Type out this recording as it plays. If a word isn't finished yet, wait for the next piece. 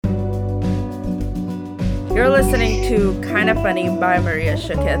You're listening to Kinda Funny by Maria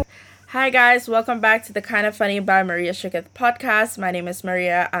Shukith. Hi guys, welcome back to the Kinda Funny by Maria Shukith podcast. My name is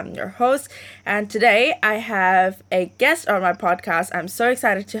Maria, I'm your host, and today I have a guest on my podcast. I'm so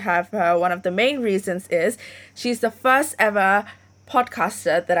excited to have her. One of the main reasons is she's the first ever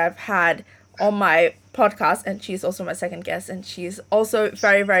podcaster that I've had on my podcast, and she's also my second guest, and she's also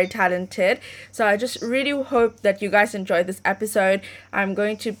very, very talented. So I just really hope that you guys enjoy this episode. I'm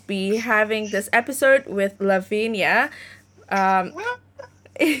going to be having this episode with Lavinia. Hi,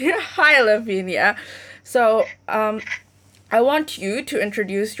 Lavinia. So, I want you to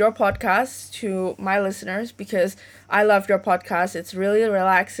introduce your podcast to my listeners because I love your podcast. It's really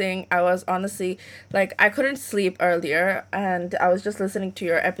relaxing. I was honestly I couldn't sleep earlier, and I was just listening to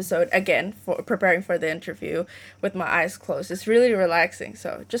your episode again for preparing for the interview with my eyes closed. It's really relaxing.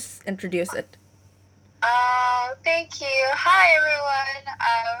 So, just introduce it. Thank you. Hi, everyone.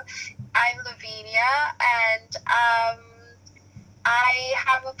 I'm Lavinia, and I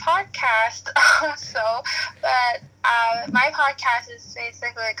have a podcast also, but my podcast is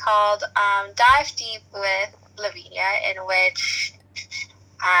basically called Dive Deep with Lavinia, in which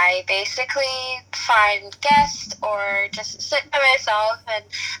I basically find guests or just sit by myself and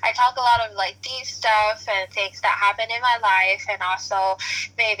I talk a lot of deep stuff and things that happen in my life, and also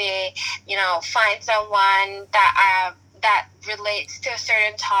maybe find someone that relates to a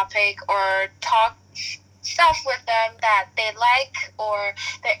certain topic or talk stuff with them that they like or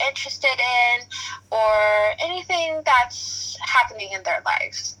they're interested in or anything that's happening in their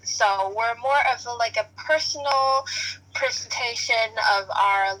lives. So we're more of a personal presentation of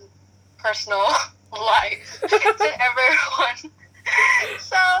our personal life to everyone.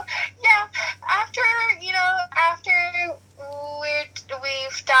 So yeah, after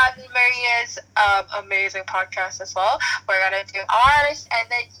we've done Maria's amazing podcast as well, we're gonna do ours, and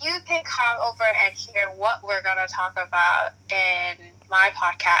then you can come over and hear what we're gonna talk about in my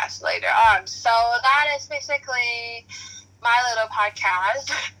podcast later on. So that is basically my little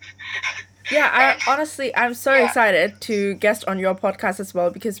podcast. Yeah, I'm so excited to guest on your podcast as well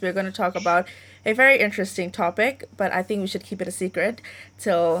because we're going to talk about a very interesting topic, but I think we should keep it a secret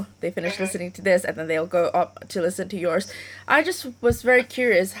till they finish listening to this and then they'll go up to listen to yours. I just was very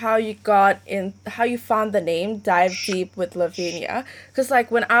curious how you found the name Dive Deep with Lavinia. Because,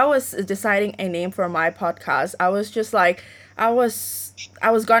 when I was deciding a name for my podcast, I was just I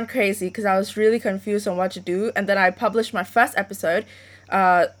was gone crazy because I was really confused on what to do. And then I published my first episode,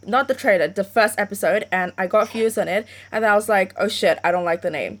 not the trailer, the first episode, and I got views on it. And I was like, oh shit, I don't like the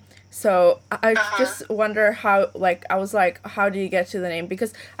name. So I just wonder how, I was like, how do you get to the name?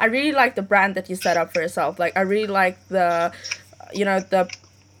 Because I really like the brand that you set up for yourself. I really like the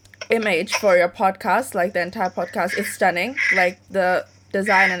image for your podcast, the entire podcast is stunning, the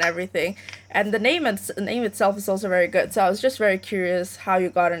design and everything. And the name itself is also very good. So I was just very curious how you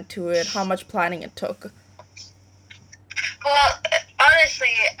got into it, how much planning it took. Well,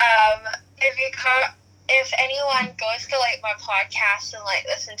 honestly, if anyone goes to my podcast and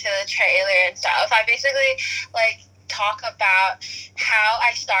listen to the trailer and stuff, I basically talk about how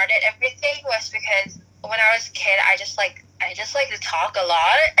I started everything was because when I was a kid, I just like to talk a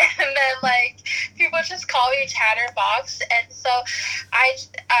lot, and then people just call me chatterbox, and so I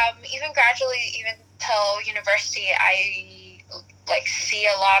even gradually, even till university, I see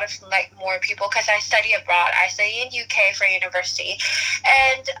a lot of more people because I study abroad. I study in UK for university,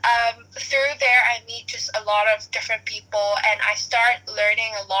 and through there I meet just a lot of different people, and I start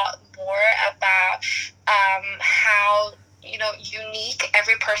learning a lot more about how unique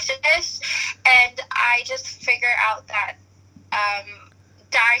every person is, and I just figure out that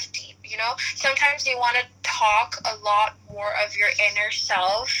dive deep. Sometimes you want to talk a lot more of your inner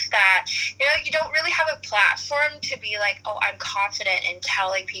self that you don't really have a platform to be oh, I'm confident in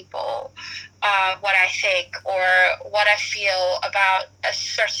telling people what I think or what I feel about a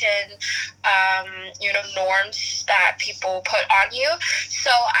certain norms that people put on you.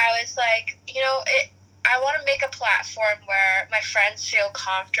 So I was like, I want to make a platform where my friends feel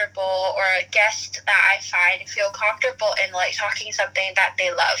comfortable, or a guest that I find feel comfortable in talking something that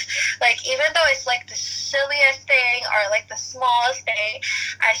they love. Even though it's the silliest thing or the smallest thing,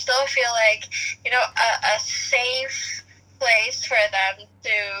 I still feel a safe place for them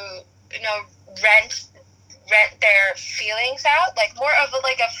to rent their feelings out, more of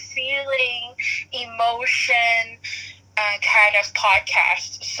a feeling, emotion, kind of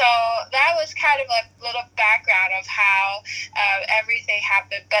podcast. So that was kind of a little background of how everything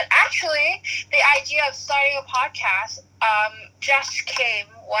happened. But actually, the idea of starting a podcast just came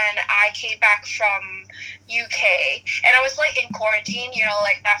when I came back from UK, and I was like in quarantine. You know,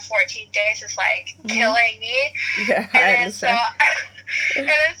 like that 14 days is like killing me. Yeah, And I then so,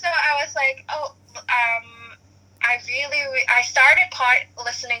 understand. I was like, oh, I started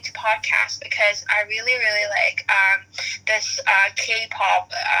listening to podcasts because I really like this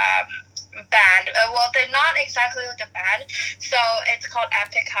K-pop band. Well, they're not exactly like a band, so it's called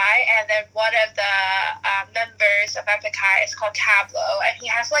Epic High, and then one of the members of Epic High is called Tableau, and he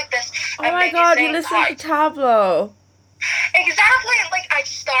has like this Oh my god, you amazing listen to Tableau. Exactly, like I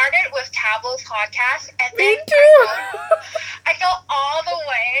started with Tableau's podcast, and Me then too. I go all the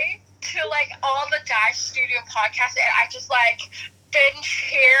way to like all the Dive Studio podcasts, and I just like binge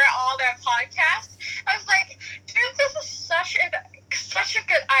hear all their podcasts. I was like, dude, this is such a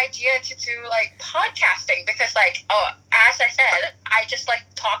good idea to do like podcasting, because like, oh, as I said, I just like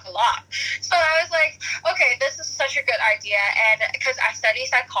talk a lot. So I was like, okay, this is such a good idea. And because I study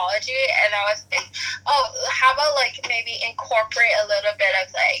psychology, and I was like, oh, how about like maybe incorporate a little bit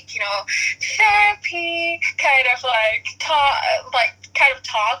of like, you know, therapy kind of like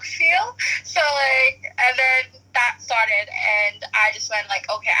talk feel. So like, and then that started, and I just went like,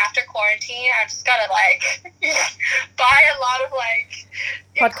 okay, after quarantine, I just gotta like buy a lot of like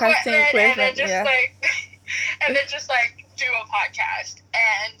Podcasting equipment, and then equipment, just yeah. like do a podcast.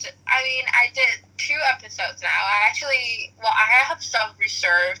 And I mean, I did 2 episodes now. I have some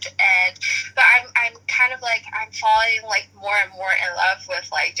reserved, but I'm kind of like, I'm falling like more and more in love with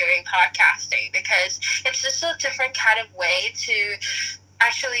like doing podcasting, because it's just a different kind of way to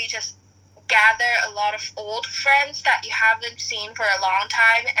actually just gather a lot of old friends that you haven't seen for a long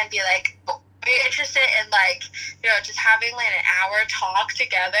time, and be like, are you interested in like, you know, just having like an hour talk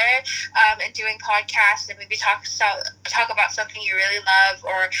together, and doing podcasts, and maybe talk about something you really love,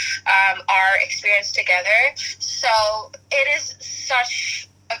 or our experience together. So it is such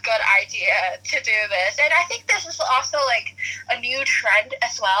a good idea to do this, and I think this is also like a new trend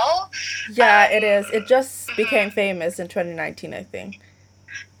as well. Yeah, it is. It just became Mhm. famous in 2019, I think.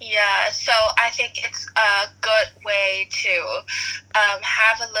 Yeah, so I think it's a good way to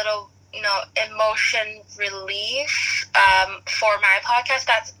have a little, you know, emotion relief for my podcast.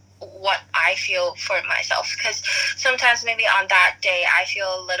 That's what I feel for myself, because sometimes maybe on that day I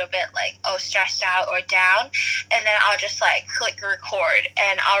feel a little bit like, oh, stressed out or down, and then I'll just like click record,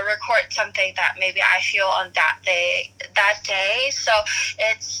 and I'll record something that maybe I feel on that day. So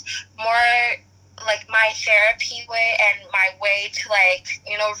it's more like my therapy way, and my way to like,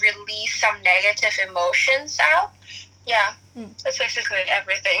 you know, release some negative emotions out. Yeah, that's basically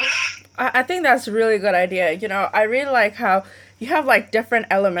everything. I think that's a really good idea. You know, I really like how you have like different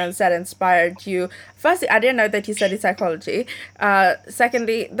elements that inspired you. Firstly, I didn't know that you studied psychology.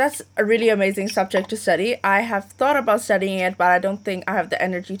 Secondly, that's a really amazing subject to study. I have thought about studying it, but I don't think I have the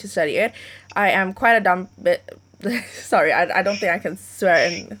energy to study it. I am quite a dumb bit. Sorry, I don't think I can swear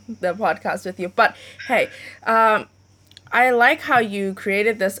in the podcast with you. But hey, I like how you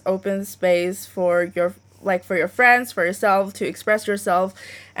created this open space for your friends, for yourself to express yourself.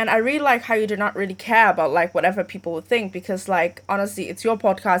 And I really like how you do not really care about like whatever people would think, because like honestly, it's your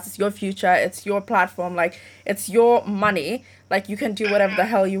podcast, it's your future, it's your platform, like it's your money. Like you can do whatever the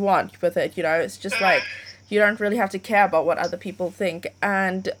hell you want with it, you know? It's just like you don't really have to care about what other people think.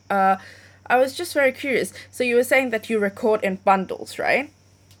 And I was just very curious. So you were saying that you record in bundles, right?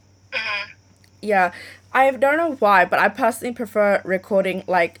 Mhm. Yeah, I don't know why, but I personally prefer recording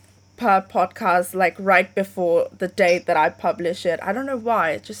like per podcast, like right before the date that I publish it. I don't know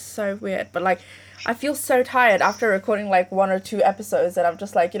why, it's just so weird. But like, I feel so tired after recording like 1 or 2 episodes that I'm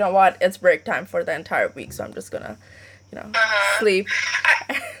just like, you know what, it's break time for the entire week, so I'm just gonna, Uh-huh. sleep.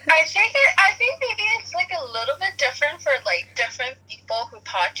 I think maybe it's like a little bit different for like different people who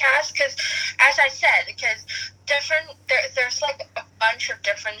podcast, because as I said, because there's like a bunch of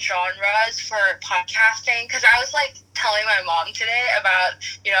different genres for podcasting, because I was like telling my mom today about,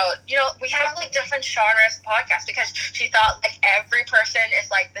 we have like different genres of podcasts, because she thought like every person is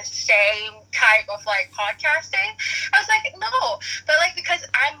like the same type of like podcasting. I was like, no, but like, because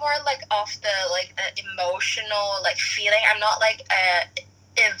I'm more like of the emotional like feeling. I'm not like a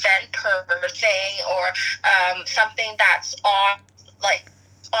event per thing, or something that's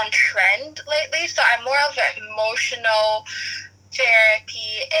on trend lately. So I'm more of an emotional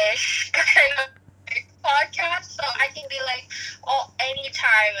therapy-ish kind of podcast. So I can be like,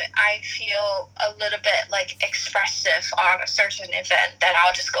 anytime I feel a little bit like expressive on a certain event, then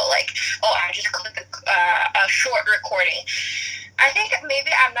I'll just go like, I just click a short recording. I think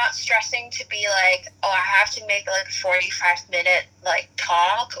maybe I'm not stressing to be like, oh, I have to make like 45-minute like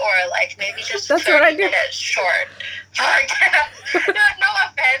talk, or like maybe just That's what I 30 do. minutes short podcast. No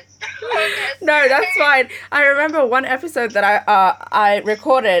offense. No offense. No, that's fine. I remember one episode that I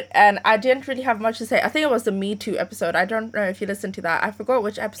recorded, and I didn't really have much to say. I think it was the Me Too episode. I don't know if you listened to that. I forgot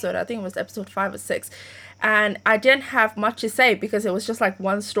which episode. I think it was episode 5 or 6. And I didn't have much to say because it was just like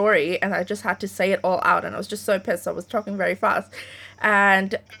one story, and I just had to say it all out, and I was just so pissed. I was talking very fast.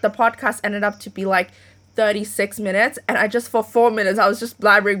 And the podcast ended up to be like 36 minutes, and I just, for 4 minutes, I was just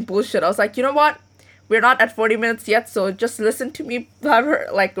blabbering bullshit. I was like, you know what? We're not at 40 minutes yet, so just listen to me blabber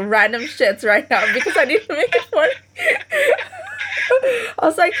like random shits right now because I need to make it 40. I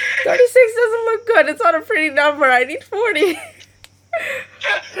was like, 36 doesn't look good. It's not a pretty number. I need 40.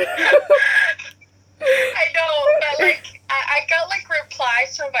 I know, but like I got like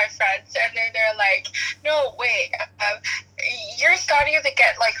replies from my friends, and then they're like, "No, wait, you're starting to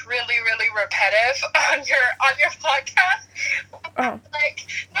get like really, really repetitive on your podcast." Oh. Like,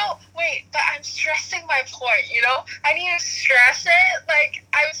 no, wait, but I'm stressing my point. You know, I need to stress it. Like,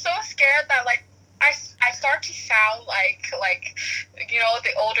 I'm so scared that like I start to sound like you know,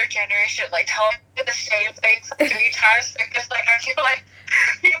 the older generation, like telling me the same things 3 times, because like I feel like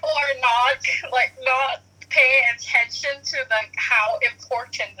people are not paying attention to like how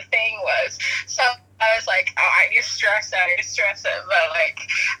important the thing was. So I was like, oh, I need to stress it, but like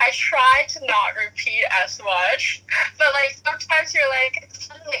I try to not repeat as much. But like sometimes you're like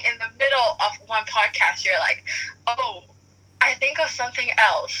suddenly in the middle of one podcast, you're like, oh, I think of something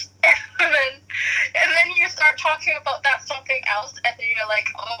else, and then you start talking about that something else, and then you're like,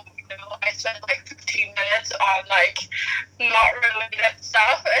 oh, you know, I spent like 15 minutes on like not related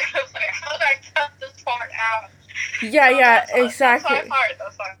stuff, and I was like, how did I cut this part out? Yeah, exactly. That's my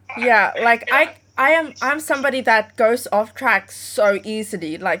part. Yeah, like I'm somebody that goes off track so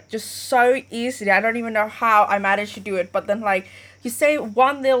easily, like just so easily. I don't even know how I managed to do it, but then like you say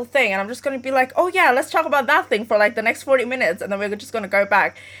one little thing, and I'm just gonna be like, oh yeah, let's talk about that thing for like the next 40 minutes, and then we're just gonna go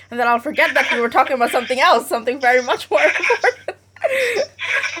back, and then I'll forget that we were talking about something else, something very much more important.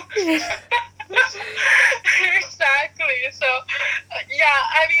 Exactly. So, yeah,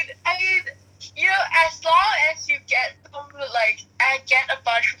 I mean, you know, as long as you get get a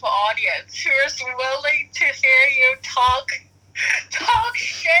bunch of audience who is willing to hear you talk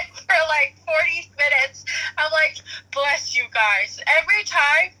shit for like 40 minutes, I'm like, bless you guys. Every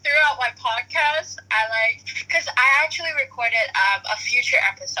time throughout my podcast, because I actually recorded a future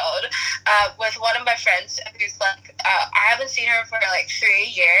episode with one of my friends who's like, I haven't seen her for like 3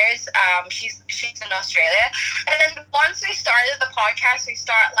 years. She's in Australia, and then once we started the podcast, we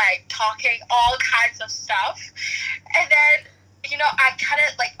start like talking all kinds of stuff, and then, you know, I cut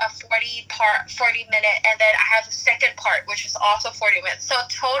it like a 40 minute, and then I have a second part which is also 40 minutes. So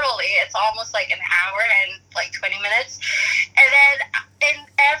totally it's almost like an hour and like 20 minutes. And then in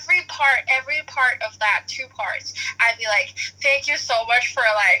every part of that 2 parts, I'd be like, thank you so much for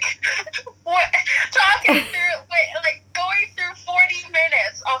like going through 40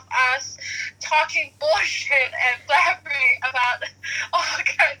 minutes of us talking bullshit and blabbering about all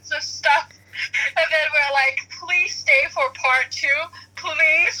kinds of stuff. And then we're like, please stay for part 2,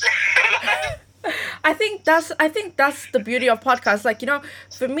 please. I think that's the beauty of podcasts. Like, you know,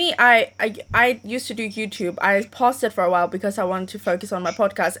 for me, I used to do YouTube. I paused it for a while because I wanted to focus on my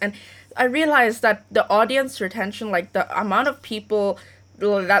podcast, and I realized that the audience retention, like the amount of people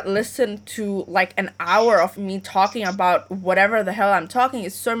that listen to like an hour of me talking about whatever the hell I'm talking,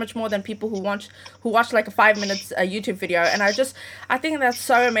 is so much more than people who watch like a 5 minutes YouTube video. And I think that's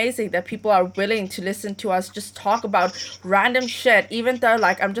so amazing that people are willing to listen to us just talk about random shit, even though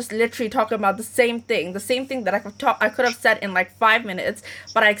like I'm just literally talking about the same thing that I could have said in like 5 minutes,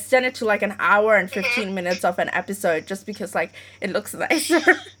 but I extended to like an hour and 15 minutes of an episode just because like it looks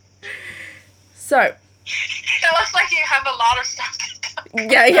nicer. So it looks like you have a lot of stuff to talk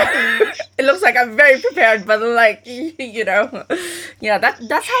about. Yeah. It looks like I'm very prepared, but like, you know, yeah,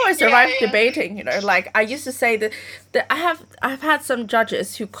 that's how I survived debating, you know. Like I used to say that I've had some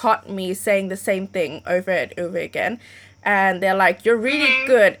judges who caught me saying the same thing over and over again, and they're like, you're really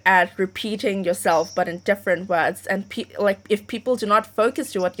good at repeating yourself but in different words, and like if people do not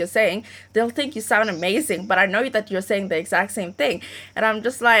focus to what you're saying, they'll think you sound amazing, but I know that you're saying the exact same thing. And I'm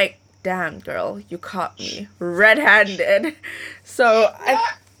just like, damn, girl, you caught me red-handed. So I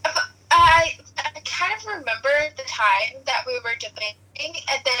kind of remember the time that we were debating,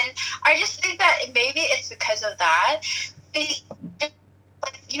 and then I just think that maybe it's because of that.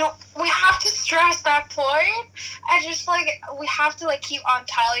 we have to stress that point, and just like we have to like keep on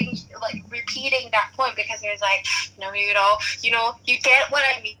telling, like repeating that point, because there's like, you get what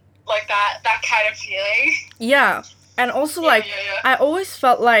I mean, like that kind of feeling. Yeah. And also, like, I always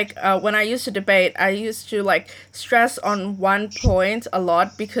felt like when I used to debate, I used to like stress on one point a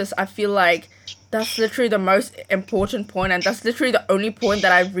lot because I feel like that's literally the most important point, and that's literally the only point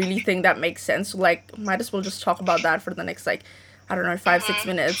that I really think that makes sense. So, like, might as well just talk about that for the next, like, I don't know, 5 6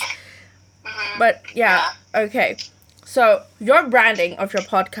 minutes. But yeah, okay. So your branding of your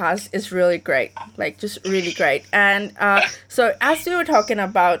podcast is really great, like just really great. And so as we were talking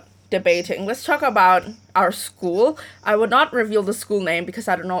about debating, let's talk about our school. I would not reveal the school name because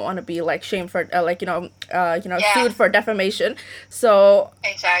I do not want to be like shamed for sued for defamation. So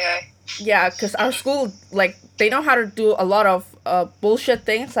Exactly. yeah, because our school, like, they know how to do a lot of bullshit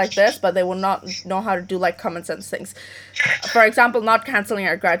things like this, but they will not know how to do like common sense things. For example, not canceling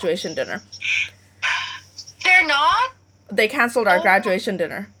our graduation dinner. They're not. They canceled our graduation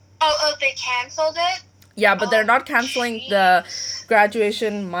dinner. Oh, they canceled it. Yeah, but they're not canceling the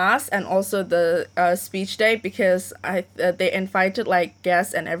graduation mass and also the speech day because they invited like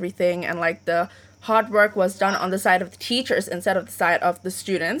guests and everything, and like the hard work was done on the side of the teachers instead of the side of the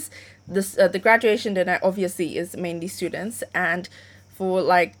students. The graduation dinner obviously is mainly students, and for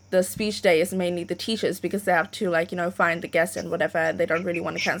like the speech day is mainly the teachers because they have to like find the guests and whatever, and they don't really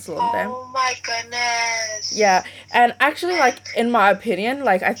want to cancel on them. Oh my goodness. Yeah, and actually, like, in my opinion,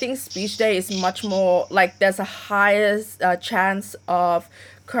 like, I think speech day is much more, like, there's a highest chance of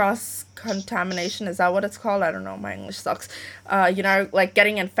cross contamination. Is that what it's called? I don't know. My English sucks. Like,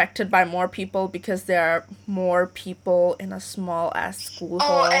 getting infected by more people because there are more people in a small ass school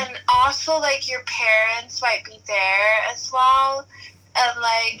hall. Oh, and also, like, your parents might be there as well. And,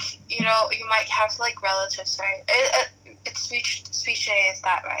 like, you might have, like, relatives, right? It's speech day, is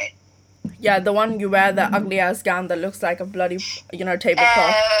that right? Yeah, the one you wear the ugly ass gown that looks like a bloody,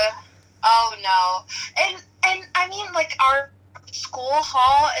 tablecloth. Oh no. And I mean, like, our school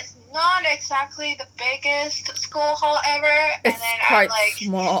hall is not exactly the biggest school hall ever. It's and then quite I'm like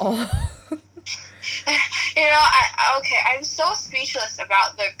small. I'm so speechless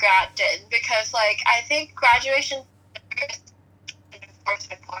about the grad din because, like, I think graduation is an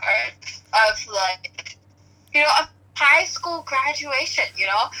important part of, like, a high school graduation. You're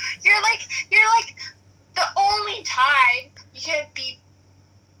like the only time you can be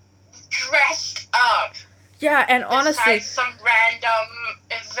dressed up. Yeah, and honestly, some random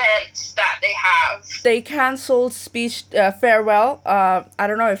events that they have. They canceled speech farewell. I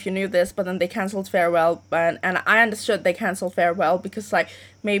don't know if you knew this, but then they canceled farewell, and I understood they canceled farewell because like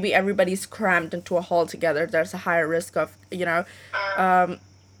maybe everybody's crammed into a hall together. There's a higher risk of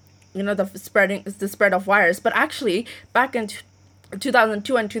the spread of virus. But actually, back in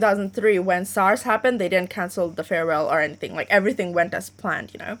 2002 and 2003, when SARS happened, they didn't cancel the farewell or anything. Like everything went as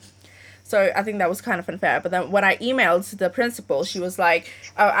planned. So I think that was kind of unfair. But then when I emailed the principal, she was like,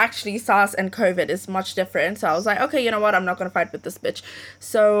 oh, actually, SARS and COVID is much different. So I was like, okay, you know what? I'm not going to fight with this bitch.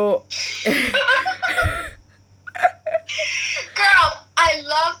 So... Girl, I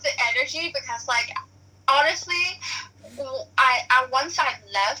love the energy because, like, honestly, once I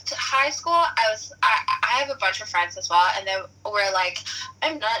left high school, I have a bunch of friends as well, and then we're like,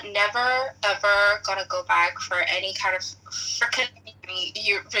 I'm never ever gonna go back for any kind of freaking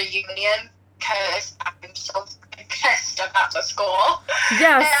reunion because I'm so pissed about the school.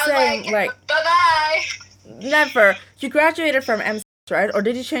 Yeah, same. Like, bye bye. Never. You graduated from MC, right? Or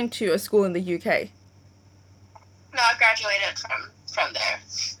did you change to a school in the UK? No, I graduated from there.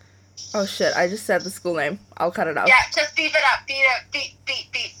 Oh shit! I just said the school name. I'll cut it out. Yeah, just beep it up. Beep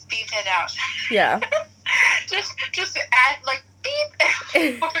it out. Yeah. just add like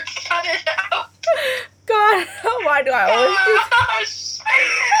beep or cut it out. God, why do I always do?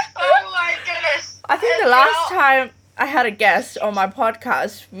 Oh my goodness! I think the last time I had a guest on my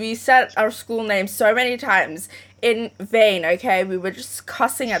podcast, we said our school name so many times in vain. Okay, we were just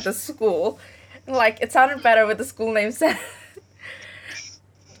cussing at the school. Like, it sounded better with the school name said.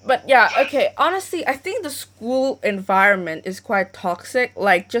 But yeah, okay, honestly, I think the school environment is quite toxic,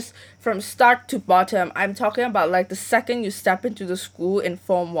 like, just from start to bottom. I'm talking about, like, the second you step into the school in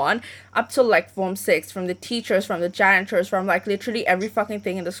Form 1, up till, like, Form 6, from the teachers, from the janitors, from, like, literally every fucking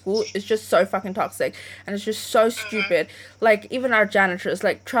thing in the school is just so fucking toxic, and it's just so stupid. Like, even our janitors,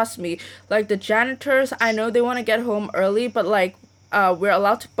 like, trust me, like, the janitors, I know they want to get home early, but, like, we're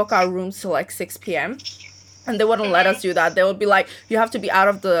allowed to book our rooms till, like, 6 p.m., and they wouldn't let us do that. They would be like, you have to be out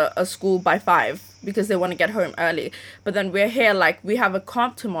of the school by 5 because they want to get home early. But then we're here, like, we have a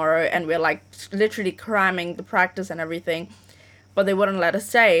comp tomorrow and we're, like, literally cramming the practice and everything. but they wouldn't let us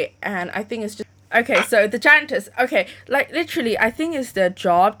stay. And I think it's just okay. So the janitors, okay, like literally, I think it's their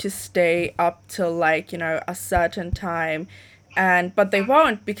job to stay up till like a certain time, and but they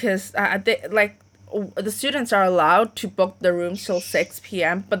won't because they like the students are allowed to book the rooms till 6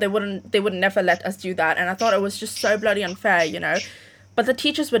 p.m. but they would never let us do that, and I thought it was just so bloody unfair. But the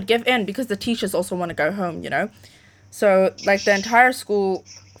teachers would give in because the teachers also want to go home. So like the entire school,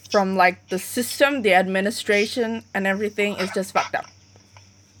 from like the system, the administration, and everything is just fucked up.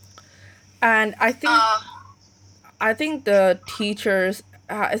 And I think the teachers.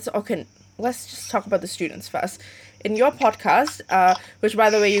 It's okay. Let's just talk about the students first. In your podcast, which by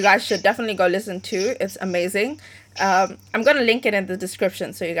the way you guys should definitely go listen to. It's amazing. I'm gonna link it in the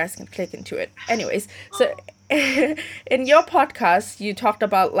description so you guys can click into it. Anyways, so in your podcast, you talked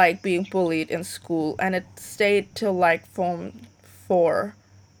about like being bullied in school, and it stayed till like Form 4,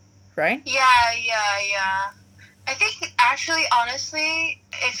 right? Yeah. I think actually, honestly,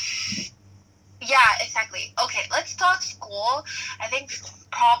 if yeah, exactly. Okay, let's talk school. I think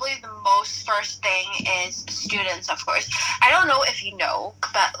probably the most first thing is students, of course. I don't know if you know,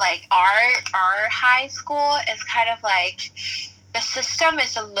 but like our high school is kind of like the system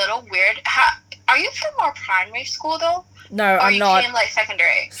is a little weird. Are you from our primary school though? No, Or I'm you not. came like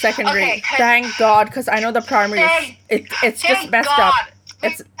secondary? Secondary. Okay, Thank God, because I know the primary is thank, it's just thank messed God. up.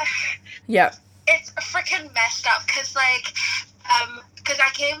 It's yeah. It's freaking messed up because because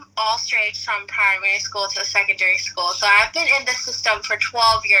I came all straight from primary school to secondary school, so I've been in the system for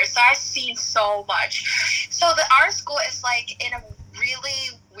 12 years, so I've seen so much. So our school is like in a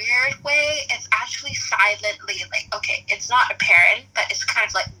really weird way. It's actually silently like, okay, it's not apparent, but it's kind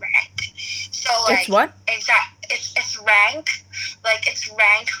of like ranked. So It's like what? it's ranked, like it's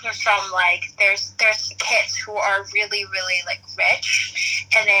ranked from like there's kids who are really really like rich,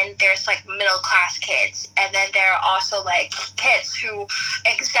 and then there's like middle class kids, and then there are also like kids who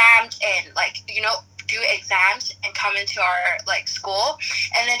examed in like do exams and come into our like school,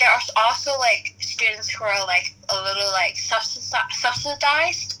 and then there are also like students who are like a little like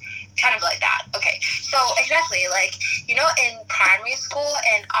subsidized, kind of like that. Okay, so exactly like in primary school,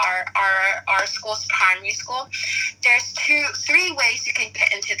 in our school's primary school, there's three ways you can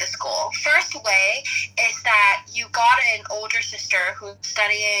get into the school. First way is that you got an older sister who's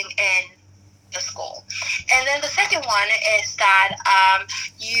studying in the school, and then the second one is that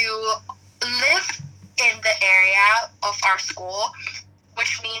you live in the area of our school,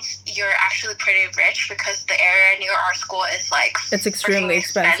 which means you're actually pretty rich because the area near our school is like It's extremely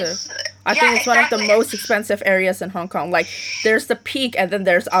expensive. I Yeah, think it's one of the exactly. most expensive areas in Hong Kong. Like there's the peak and then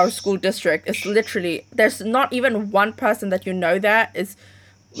there's our school district. It's literally there's not even one person that that is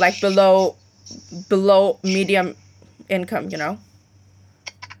like below medium income.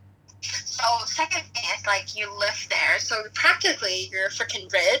 So second thing is like you live there, so practically you're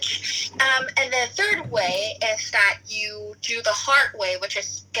freaking rich. And the third way is that you do the hard way, which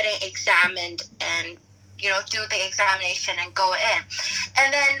is getting examined and do the examination and go in.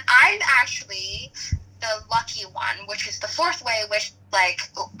 And then I'm actually the lucky one, which is the fourth way, which like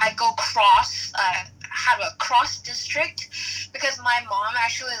I go have a cross district, because my mom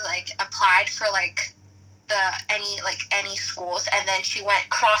actually like applied for like any schools, and then she went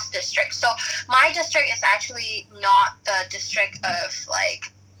cross district. So my district is actually not the district of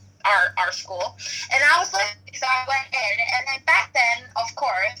like our school, and I was like, so I went in, and then back then, of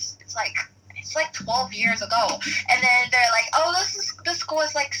course, it's like 12 years ago, and then they're like, oh, this school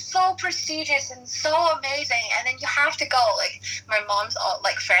is like so prestigious and so amazing, and then you have to go. Like my mom's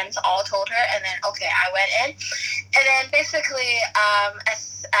friends all told her, and then okay, I went in, and then basically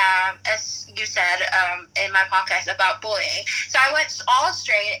as you said in my podcast about bullying, so I went all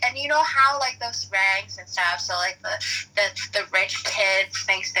straight, and you know how like those ranks and stuff, so like the rich kid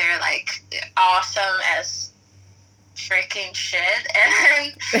thinks they're like awesome as freaking shit, and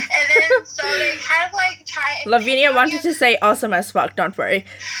then so they kind of like try and Lavinia wanted to say awesome as fuck, don't worry.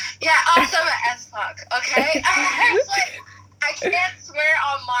 Yeah, awesome as fuck, okay? It's like, I can't swear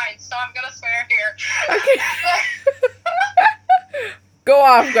on mine, so I'm gonna swear here. Okay. Go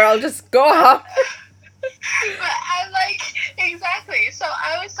off, girl, just go off. But I'm like, exactly, so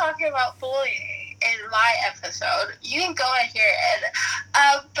I was talking about bullying in my episode. You can go and hear it.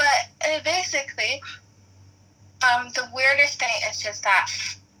 But basically, the weirdest thing is just that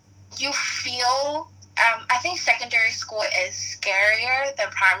you feel I think secondary school is scarier than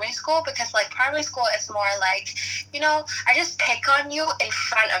primary school, because like primary school is more like, I just pick on you in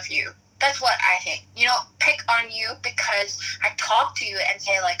front of you. That's what I think. Pick on you because I talk to you and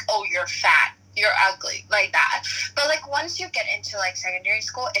say like, oh, you're fat. you're ugly, like that. But like once you get into like secondary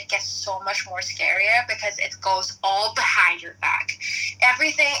school, it gets so much more scarier because it goes all behind your back.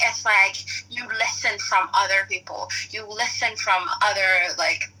 Everything is like you listen from other people, you listen from other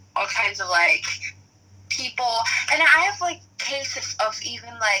like all kinds of like people, and I have like cases of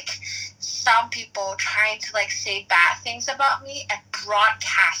even like some people trying to like say bad things about me and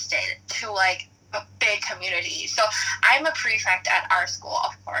broadcast it to like a big community. So I'm a prefect at our school,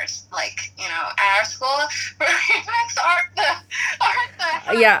 of course. Like, you know, at our school, prefects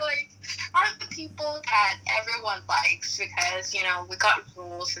Yeah. aren't the people that everyone likes, because, you know, we got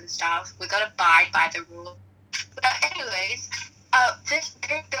rules and stuff. We got to abide by the rules. But anyways,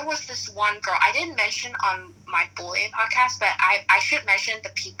 there was this one girl I didn't mention on my bullying podcast, but I should mention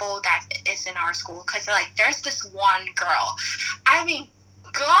the people that is in our school, because like there's this one girl. I mean,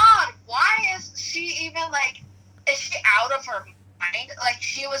 God, why is she even like? Is she out of her mind? Like,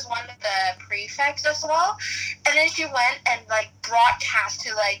 she was one of the prefects as well, and then she went and like broadcast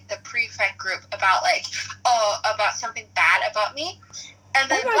to like the prefect group about like about something bad about me, and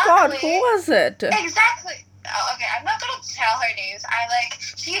then Oh my God, who was it? Exactly. Oh, okay, I'm not gonna tell her names.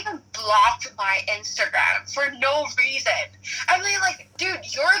 She even blocked my Instagram for no reason. I mean, like, dude,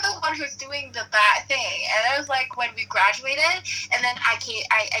 you're the one who's doing the bad thing. And it was like when we graduated, and then I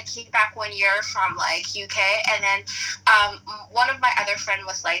came back 1 year from like UK, and then one of my other friend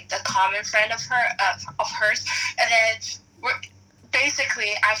was like the common friend of hers, and then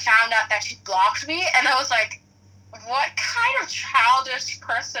basically I found out that she blocked me, and I was like, what kind of childish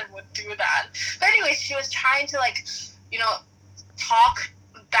person would do that? But anyways, she was trying to like, you know, talk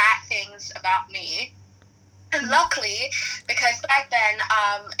bad things about me. And luckily, because back then,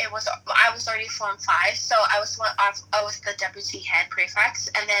 I was already Form 5, so I was the deputy head prefect,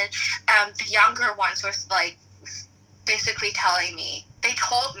 and then the younger ones were like basically telling me. They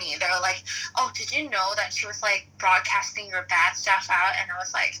told me, they were like, "Oh, did you know that she was like broadcasting your bad stuff out?" And I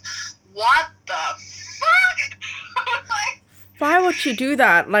was like, "What the fuck?" Like, Why would she do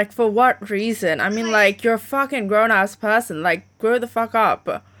that? Like, for what reason? I mean, like, you're a fucking grown-ass person. Like, grow the fuck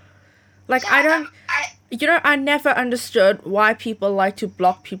up. Like, yeah, I never understood why people like to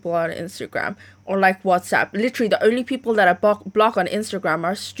block people on Instagram or like WhatsApp. Literally, the only people that I block on Instagram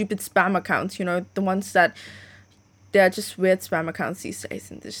are stupid spam accounts, you know, the ones that they're just weird spam accounts these days,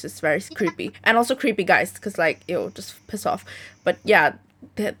 and it's just very creepy. And also creepy guys, because, like, ew, just piss off. But yeah,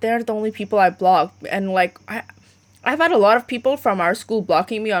 they're the only people I block. And, like, I've had a lot of people from our school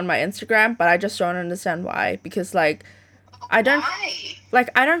blocking me on my Instagram, but I just don't understand why. Because, like, I don't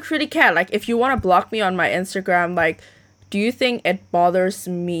really care. Like, if you want to block me on my Instagram, like, do you think it bothers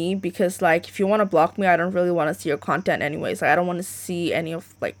me? Because, like, if you want to block me, I don't really want to see your content anyways. Like, I don't want to see any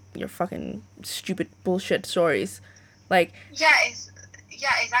of, like, your fucking stupid bullshit stories. Like, yeah,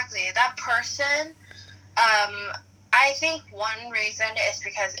 exactly. That person, I think one reason is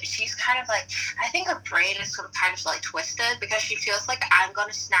because she's kind of like, I think her brain is some kind of like twisted, because she feels like I'm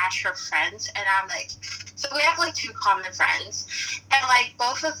gonna snatch her friends, and I'm like, so we have like two common friends, and like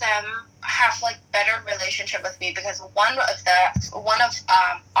both of them have like better relationship with me, because one of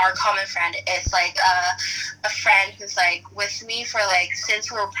our common friend is like a friend who's like with me for like since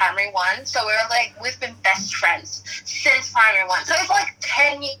we were primary 1, so we've been best friends since primary 1, so it's like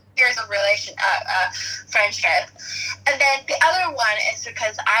 10 years of friendship. And then the other one is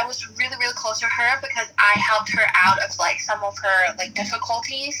because I was really, really close to her, because I helped her out of like some of her like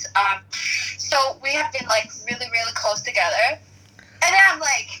difficulties. So we have been like really, really close together. And then I'm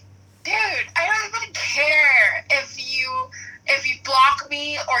like, dude, I don't even care if you block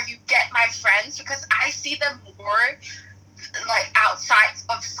me or you get my friends, because I see them more like outside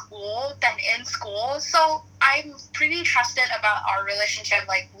of school than in school. So I'm pretty trusted about our relationship.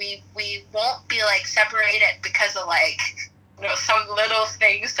 Like we won't be like separated because of like, you know, some little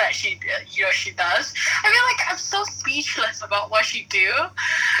things that she does. I mean, like, I'm so speechless about what she do.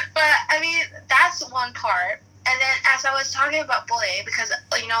 But I mean, that's one part. And then as I was talking about bullying, because,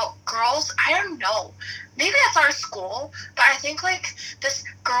 you know, girls, I don't know, maybe it's our school, but I think like this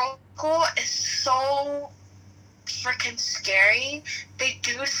girl school is so freaking scary. They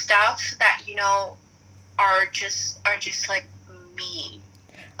do stuff that, you know, are just like mean.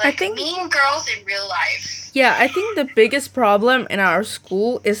 Like, I think mean girls in real life. Yeah, I think the biggest problem in our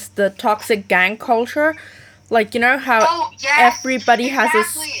school is the toxic gang culture. Like, you know how everybody has a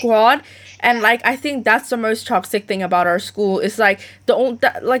squad, and like I think that's the most toxic thing about our school. Is like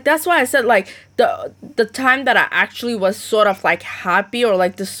that's why I said like the time that I actually was sort of like happy, or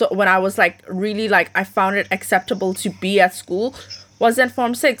like when I was like really like I found it acceptable to be at school was in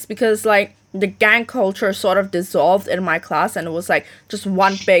Form 6, because like the gang culture sort of dissolved in my class, and it was like just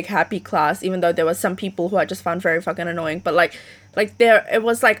one big happy class, even though there was some people who I just found very fucking annoying. But like there it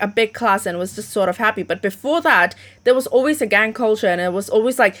was like a big class and it was just sort of happy. But before that, there was always a gang culture, and it was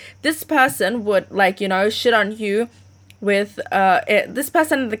always like this person would, like, shit on you with this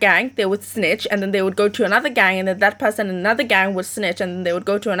person in the gang. They would snitch, and then they would go to another gang, and then that person in another gang would snitch, and then they would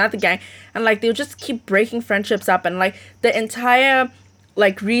go to another gang, and like they would just keep breaking friendships up. And like the entire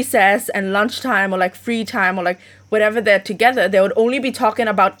like recess and lunchtime, or like free time, or like whatever they're together, they would only be talking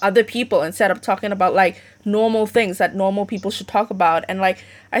about other people instead of talking about like normal things that normal people should talk about. And like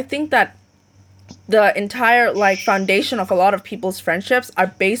I think that the entire like foundation of a lot of people's friendships are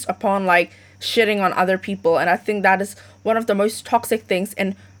based upon like shitting on other people. And I think that is one of the most toxic things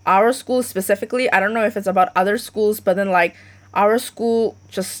in our school specifically. I don't know if it's about other schools, but then like our school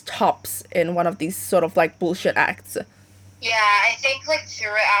just tops in one of these sort of like bullshit acts. Yeah, I think like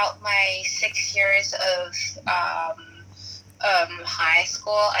throughout my 6 years of high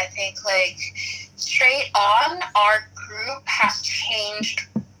school, I think like straight on our group has changed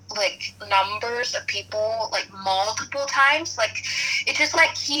like numbers of people like multiple times. Like it just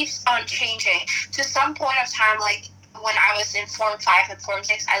like keeps on changing. To some point of time, like when I was in Form 5 and Form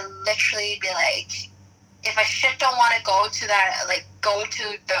 6, I literally be like, if I shit don't want to go to that, like go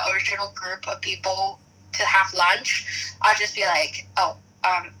to the original group of people to have lunch, I'll just be like, oh,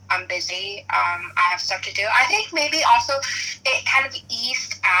 I'm busy, I have stuff to do. I think maybe also it kind of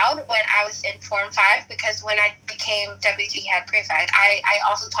eased out when I was in Form 5, because when I became deputy head prefect, I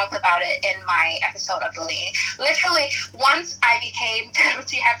also talked about it in my episode of bullying. Literally, once I became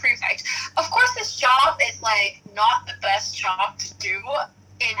deputy head prefect, of course this job is like not the best job to do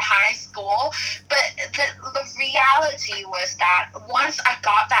in high school, but the reality was that once I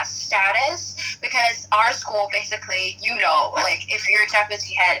got that status, because our school basically, like if you're a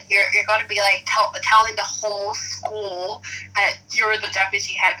deputy head, you're going to be like telling the whole school that you're the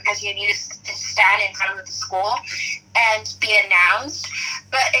deputy head, because you need to stand in front of the school and be announced.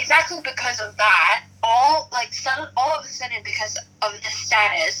 But exactly because of that, all of a sudden, because of the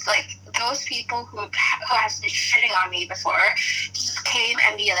status, like those people who has been shitting on me before just came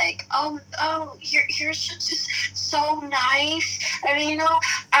and be like, oh, you're just so nice. I mean,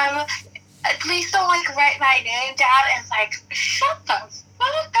 please don't like write my name down. And it's like, shut the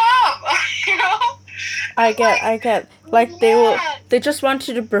fuck up, I get. Like they just want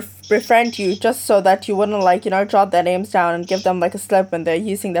you to befriend you just so that you wouldn't like, jot their names down and give them like a slip when they're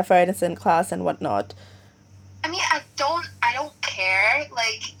using their phones in class and whatnot. I mean, I don't care.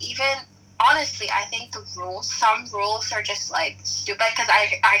 Like, even honestly, I think some rules are just like stupid, because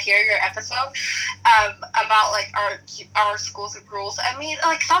I hear your episode about like our school's rules. I mean,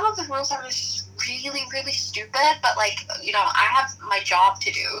 like some of the rules are just really, really stupid, but like, I have my job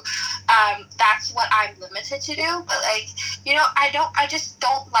to do. That's what I'm limited to do. But like, I just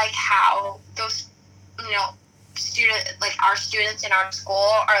don't like how those, our students in our school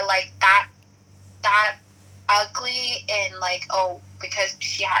are like that ugly, and like, oh, because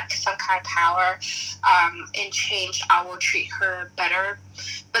she had some kind of power in change, I will treat her better.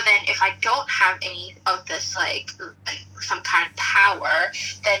 But then if I don't have any of this like some kind of power,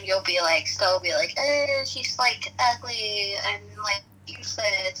 then you'll be like, she's like ugly and like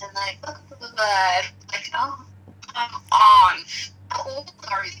useless and like blah, blah, blah, blah. Like, oh, come on, how old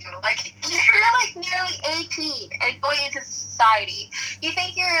are you? Like, you're like nearly 18 and going into society. You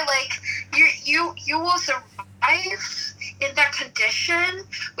think you're like you will survive in that condition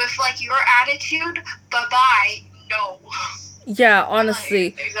with like your attitude? Bye-bye. No. Yeah,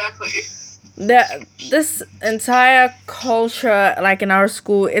 honestly. Exactly. This entire culture, like in our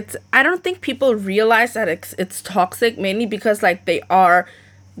school, I don't think people realize that it's toxic, mainly because like they are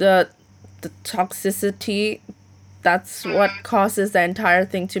the toxicity. That's what causes the entire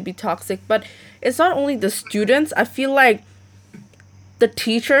thing to be toxic. But it's not only the students. I feel like the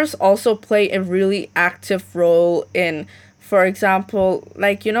teachers also play a really active role in, for example,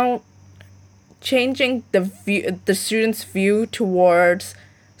 like, changing the students' view towards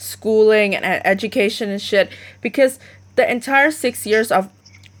schooling and education and shit. Because the entire 6 years of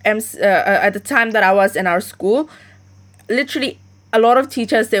at the time that I was in our school, literally a lot of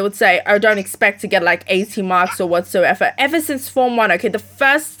teachers, they would say, I don't expect to get like 80 marks or whatsoever. Ever since Form 1, okay, the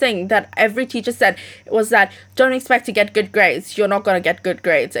first thing that every teacher said was that don't expect to get good grades. You're not going to get good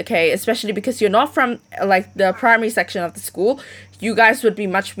grades, okay? Especially because you're not from like the primary section of the school. You guys would be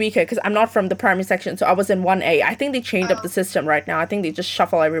much weaker, because I'm not from the primary section, so I was in 1A. I think they changed up the system right now. I think they just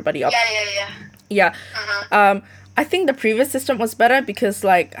shuffle everybody up. Yeah. I think the previous system was better because,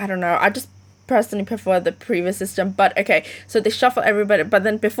 like, I don't know, I just personally prefer the previous system, but okay, so they shuffle everybody, but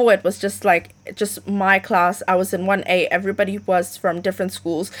then before it was just like just my class. I was in 1A, everybody was from different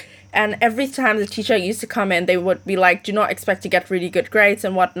schools, and every time the teacher used to come in, they would be like, do not expect to get really good grades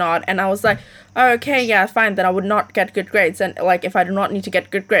and whatnot, and I was like, oh, okay, yeah, fine, then I would not get good grades, and like if I do not need to get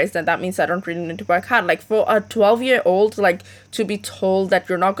good grades, then that means I don't really need to work hard. Like for a 12-year-old, like to be told that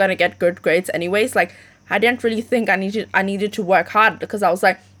you're not going to get good grades anyways, like I didn't really think I needed to work hard, because I was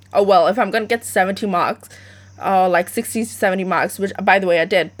like, oh well, if I'm gonna get 70 marks, like 60 to 70 marks, which by the way I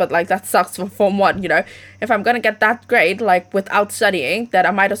did, but like that sucks for Form 1, you know. If I'm gonna get that grade like without studying, then I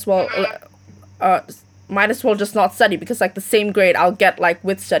uh might as well just not study, because like the same grade I'll get like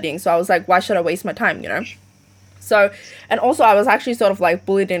with studying. So I was like, why should I waste my time, you know? So, and also I was actually sort of like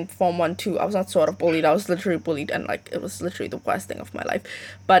bullied in Form 1 too. I was not sort of bullied, I was literally bullied, and like it was literally the worst thing of my life.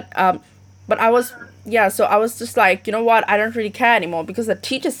 But I was, yeah, so I was just like, you know what, I don't really care anymore, because the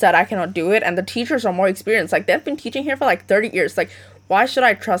teacher said I cannot do it, and the teachers are more experienced. Like they've been teaching here for like 30 years. Like why should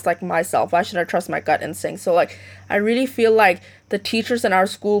I trust like myself? Why should I trust my gut instinct? So like I really feel like the teachers in our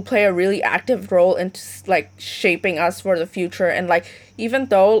school play a really active role in like shaping us for the future. And like even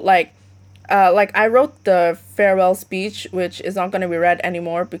though like I wrote the farewell speech, which is not going to be read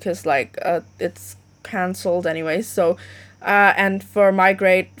anymore, because like it's cancelled anyway. So and for my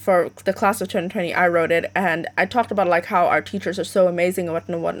grade, for the class of 2020, I wrote it, and I talked about like how our teachers are so amazing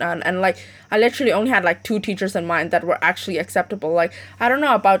and whatnot, and like I literally only had like two teachers in mind that were actually acceptable. Like I don't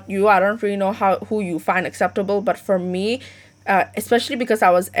know about you, I don't really know who you find acceptable, but for me, especially because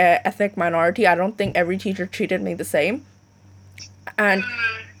I was a ethnic minority, I don't think every teacher treated me the same. And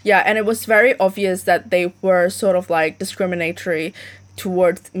yeah, and it was very obvious that they were sort of like discriminatory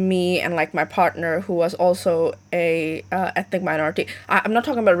towards me and like my partner, who was also a ethnic minority. I'm not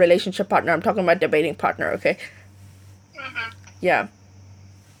talking about relationship partner, I'm talking about debating partner, okay? Mm-hmm. Yeah.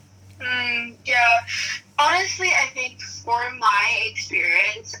 Yeah. Honestly, I think for my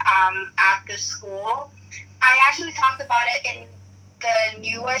experience at the school, I actually talked about it in the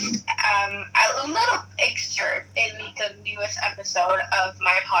newest, a little excerpt in the newest episode of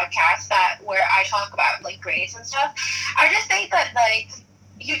my podcast, that where I talk about like grades and stuff. I just think that like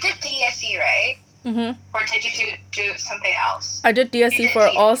you did DSE, right? Mm-hmm. Or did you do something else? I did DSE for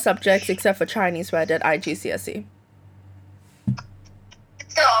all subjects except for Chinese, where I did IGCSE.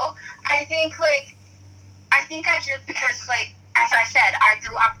 So I think I did because, like, as I said, I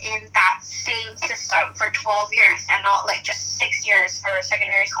grew up in that same system for 12 years and not like just 6 years for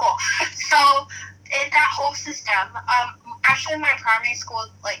secondary school. So in that whole system, actually my primary school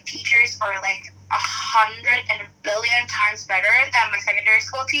like teachers are like 100 and a billion times better than my secondary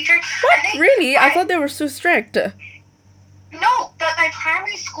school teacher. What? Really? I thought they were so strict. No, but my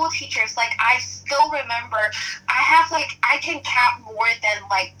primary school teachers, like, I still remember, I can count more than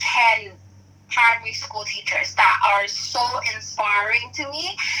like 10 primary school teachers that are so inspiring to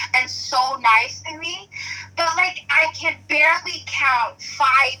me and so nice to me, but like I can barely count 5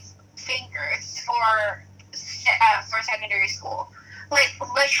 fingers for secondary school. Like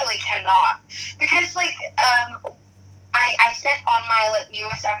literally cannot, because like I said on my like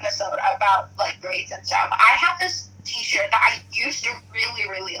newest episode about like grades and stuff, I have this teacher that I used to really,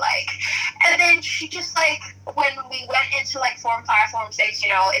 really like. And then she just like, when we went into like Form 5, Form 6, you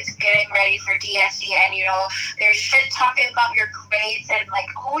know, it's getting ready for DSE, and you know, there's shit talking about your grades and like,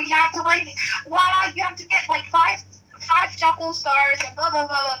 oh, you have to like, wow, you have to get like five double stars and blah, blah, blah,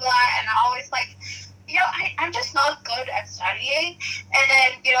 blah, blah. And I always like, you know, I'm just not good at studying. And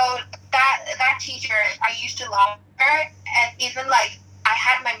then, you know, that teacher, I used to love her, and even like, I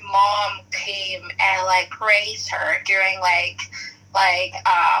had my mom came and like praised her during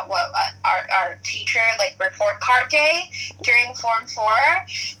our teacher like report card day during Form 4,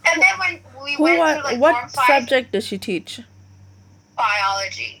 and then when we went to like what Form 5, subject does she teach?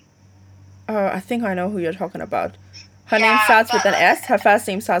 Biology. Oh, I think I know who you're talking about. Her name starts with an S. Her first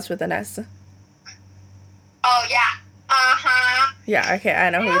name starts with an S. Oh yeah. Yeah. Okay, I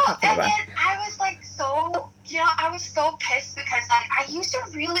know who you're talking about. And then I was like so. You know, I was so pissed because like I used to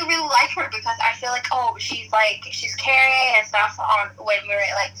really, really like her, because I feel like, oh, she's caring and stuff on when we were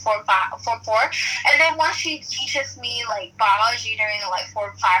like Form 4, and then once she teaches me like biology during like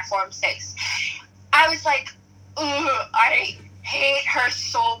Form 5, Form 6, I was like, ugh, I hate her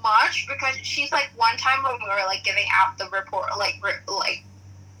so much, because she's like, one time when we were like giving out the report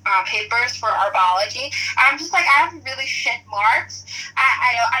papers for our biology, I'm just like, I have really shit marks.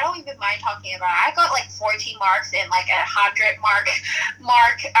 I don't even mind talking about it. I got like 14 marks in like a 100 mark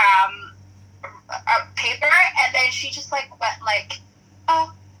paper, and then she just like went like,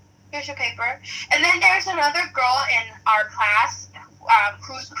 oh, here's your paper. And then there's another girl in our class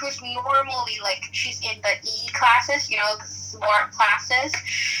who's normal normally like she's in the E classes, you know, the smart classes.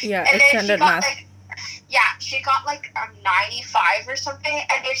 Yeah, And then she extended got math. like, yeah, she got like a 95 or something,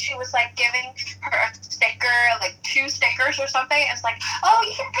 and then she was like giving her a sticker, like 2 stickers or something. It's like, oh,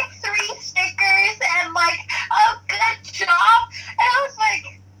 you can pick 3 stickers, and like, oh, good job. And I was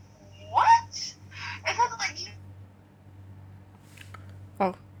like, what? And then like,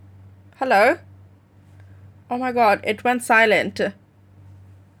 Oh, hello. Oh my God, it went silent.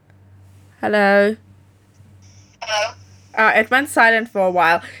 Hello. hello. It went silent for a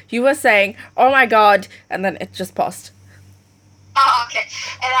while. You were saying, "Oh my God," and then it just paused. Oh, okay.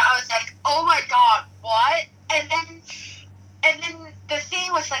 And I was like, oh my god, what? And then the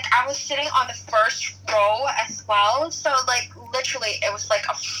thing was like I was sitting on the first row as well, so like literally it was like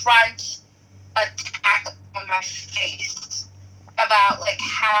a front attack on my face about like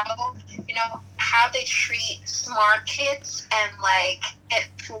how, you know, how they treat smart kids and like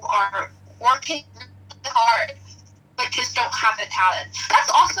kids who are working really hard but just don't have the talent.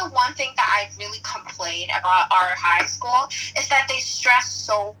 That's also one thing that I really complain about our high school is that they stress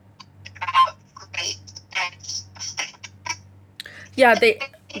so about grades and Yeah, they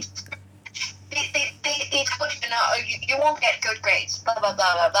they told you, no, you won't get good grades, blah blah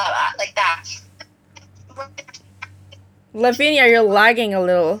blah blah blah blah, like that. Lavinia, you're lagging a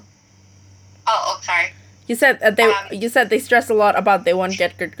little. Oh, sorry. You said you said they stress a lot about they won't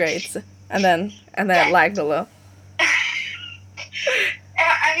get good grades, and then Yeah. it lagged a little.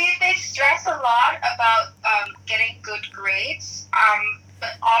 I mean, they stress a lot about getting good grades.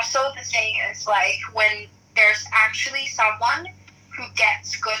 But also the thing is like when there's actually someone who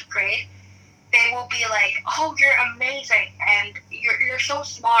gets good grade, they will be like, "Oh, you're amazing, and you're so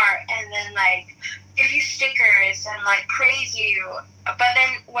smart," and then like give you stickers and like praise you. But then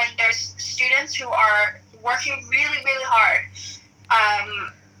when there's students who are working really really hard,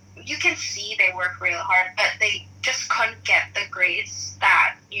 you can see they work really hard, but they just couldn't get the grades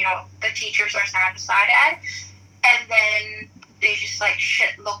that, you know, the teachers are satisfied at, and then they just like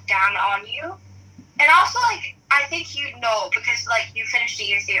look down on you. And also like I think you know because like you finished the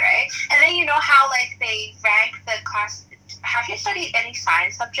UC, right? And then you know how like they rank the class. Have you studied any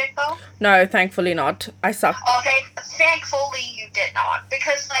science subject though? No, thankfully not. I suck. Okay, thankfully you did not,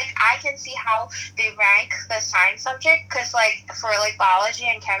 because like I can see how they rank the science subject, because like for like biology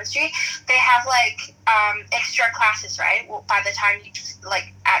and chemistry they have like extra classes, right? Well, by the time you just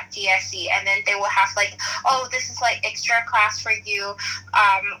like at DSE, and then they will have like, oh, this is like extra class for you,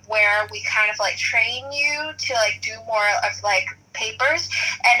 where we kind of like train you to like do more of like papers,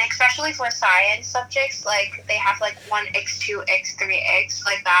 and especially for science subjects, like they have like 1x2 x3x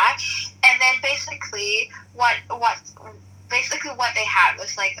like that. And then basically what they had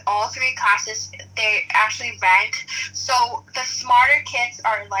was like all 3 classes they actually ranked. So the smarter kids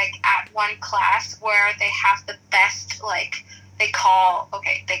are like at one class where they have the best, like they call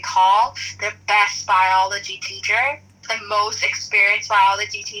the best biology teacher, the most experienced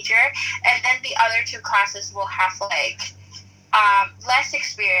biology teacher, and then the other 2 classes will have like less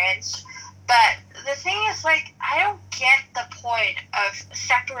experience. But the thing is, like, I don't get the point of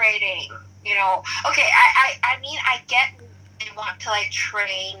separating, you know. Okay, I mean, I get they want to, like,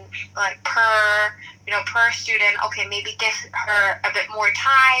 train, like, per student. Okay, maybe give her a bit more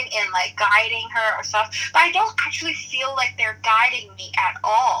time in, like, guiding her or stuff. But I don't actually feel like they're guiding me at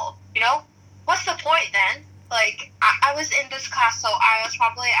all, you know? What's the point then? Like, I was in this class, so I was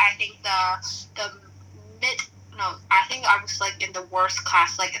probably, I think, I think I was like in the worst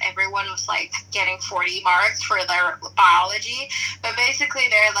class. Like everyone was like getting 40 marks for their biology, but basically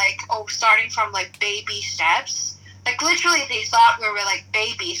they're like, oh, starting from like baby steps. Like literally they thought we were like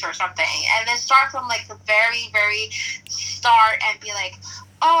babies or something, and then start from like the very very start and be like,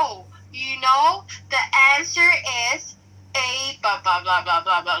 oh, you know, the answer is A blah blah blah blah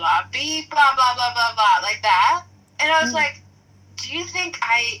blah blah blah, B blah blah blah blah blah, like that. And I was like, do you think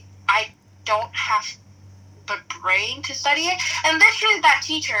I don't have the brain to study it? And literally that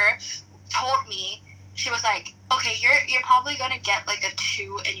teacher told me, she was like, okay, you're probably gonna get like a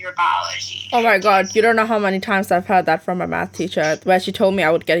 2 in your biology. Oh my god, you don't know how many times I've heard that from my math teacher, where she told me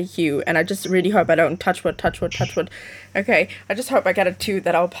I would get a U, and I just really hope I don't touch wood. Okay, I just hope I get a 2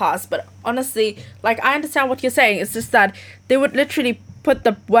 that I'll pass. But honestly, like, I understand what you're saying. It's just that they would literally put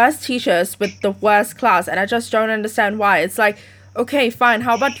the worst teachers with the worst class, and I just don't understand why. It's like, okay, fine,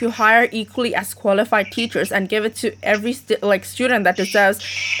 how about you hire equally as qualified teachers and give it to every student that deserves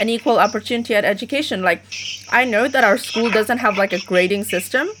an equal opportunity at education? Like, I know that our school doesn't have like a grading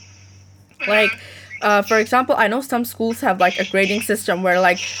system. Like, for example, I know some schools have like a grading system where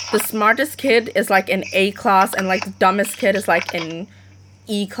like the smartest kid is like in A class and like the dumbest kid is like in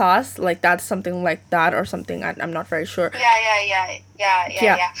E class, like that's something like that or something. I'm not very sure.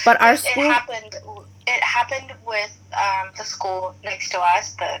 Yeah. But our It school, happened. It happened with the school next to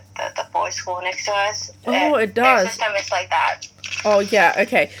us, the boys' school next to us. oh, it Their does. system is like that. Oh yeah,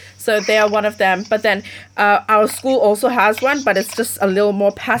 okay. So they are one of them. But then our school also has one, but it's just a little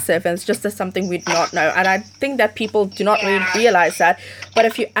more passive and it's just something we do not know. And I think that people do not really Yeah. realize that. But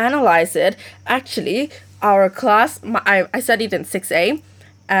if you analyze it, actually, our class, I studied in 6A,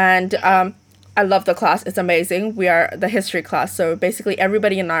 and I love the class. It's amazing. We are the history class. So basically,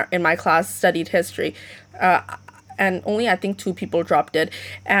 everybody in my class studied history. And only I think 2 people dropped it.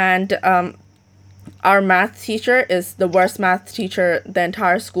 And our math teacher is the worst math teacher the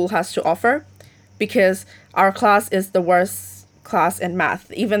entire school has to offer, because our class is the worst class in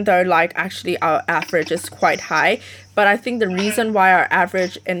math, even though like actually our average is quite high. But I think the reason why our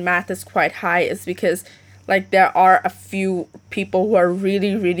average in math is quite high is because like there are a few people who are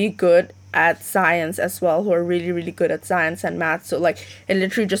really really good at science as well, who are really really good at science and math. So like it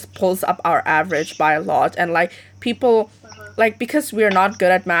literally just pulls up our average by a lot. And like people, like because we're not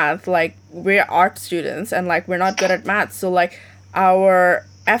good at math, like we're art students and like we're not good at math, so like our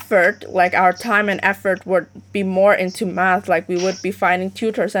effort, like our time and effort would be more into math, like we would be finding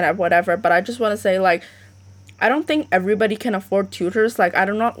tutors and whatever. But I just want to say, like, I don't think everybody can afford tutors. Like, I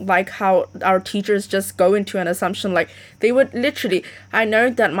do not like how our teachers just go into an assumption. Like, they would literally, I know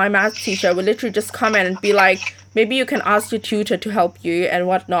that my math teacher would literally just come in and be like, maybe you can ask your tutor to help you and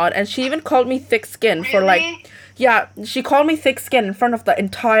whatnot. And she even called me thick skin for like, Really? yeah, she called me thick skinned in front of the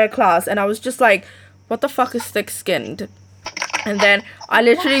entire class. And I was just like, what the fuck is thick skinned? And then I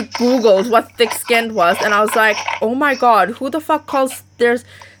literally Googled what thick skinned was, and I was like, oh my god, who the fuck calls their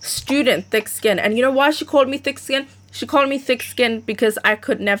student thick skin? And you know why she called me thick skin? She called me thick skinned because I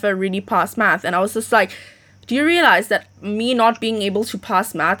could never really pass math. And I was just like, do you realize that me not being able to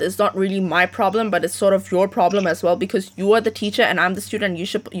pass math is not really my problem, but it's sort of your problem as well, because you are the teacher and I'm the student.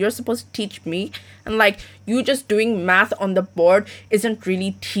 You're supposed to teach me, and like you just doing math on the board isn't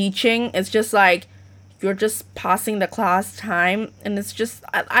really teaching. It's just like you're just passing the class time. And it's just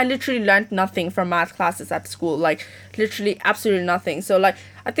I literally learned nothing from math classes at school, like literally absolutely nothing. So like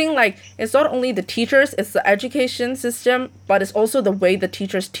I think like it's not only the teachers, it's the education system, but it's also the way the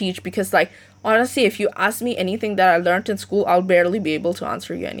teachers teach. Because like honestly, if you ask me anything that I learned in school, I'll barely be able to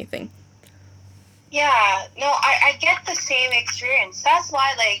answer you anything. Yeah. No, I get the same experience. That's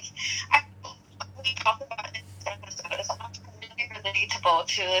why we talk about it in this episode. It's not really relatable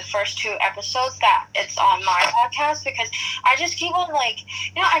to the first 2 episodes that it's on my podcast, because I just keep on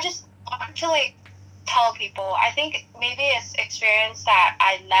I just want to tell people. I think maybe it's experience that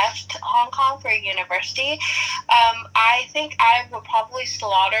I left Hong Kong for university. I think I would probably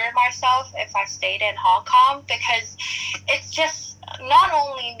slaughter myself if I stayed in Hong Kong, because it's just not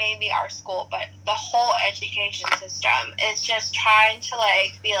only maybe our school, but the whole education system is just trying to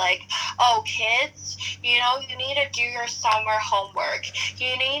be like, oh, kids, you need to do your summer homework.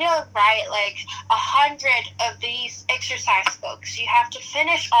 You need to write 100 of these exercise books. You have to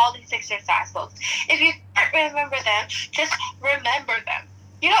finish all these exercise books. If you can't remember them, just remember them.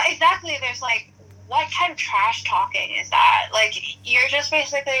 Exactly. There's what kind of trash talking is that? You're just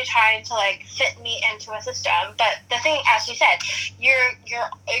basically trying to fit me into a system. But the thing, as you said,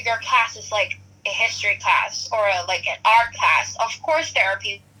 your class is like a history class or an art class. Of course, there are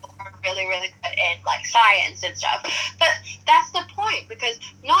people who are really, really good in science and stuff. But that's the point, because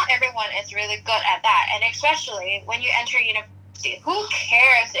not everyone is really good at that. And especially when you enter university, who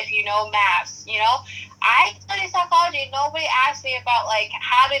cares if you know maths? I study psychology. Nobody asked me about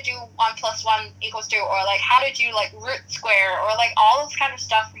how to do 1 + 1 = 2, or how to do root square, or all this kind of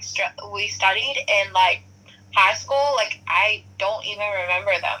stuff we studied in high school. I don't even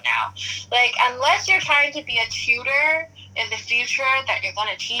remember them now. Unless you're trying to be a tutor in the future, that you're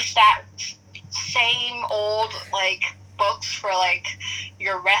gonna teach that same old books for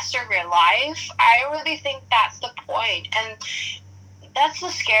your rest of your life. I really think that's the point. And that's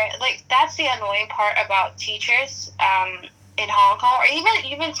the that's the annoying part about teachers in Hong Kong, or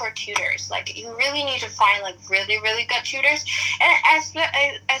even for tutors. You really need to find really, really good tutors.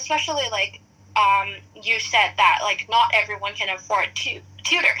 And especially you said that not everyone can afford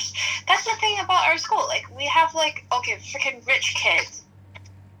tutors. That's the thing about our school. We have freaking rich kids.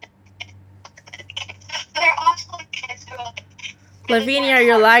 But there are also kids who are really Lavinia,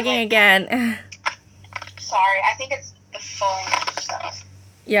 you're hard to, lagging again. Sorry, I think it's the phone stuff.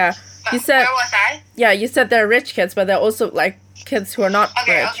 Yeah, But you said. where was I? Yeah, you said they're rich kids, but they're also kids who are not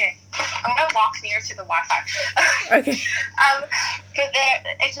Okay. rich. I'm gonna walk near to the Wi-Fi. Okay.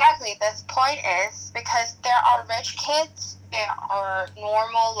 Exactly. The point is, because there are rich kids, there are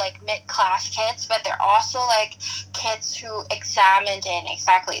normal like mid-class kids, but they're also like kids who examined in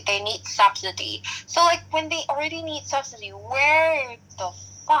exactly they need subsidy. So like when they already need subsidy, where the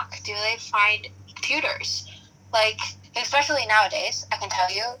fuck do they find tutors? Like especially nowadays, I can tell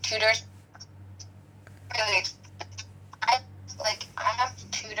you, tutors really I have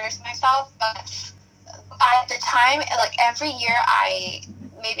tutors myself, but at the time, like every year, I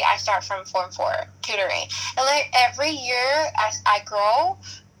start from Form 4 tutoring, and like every year as I grow,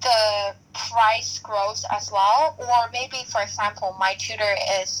 the price grows as well. Or maybe, for example, my tutor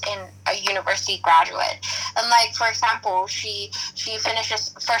is in a university graduate, and like for example, she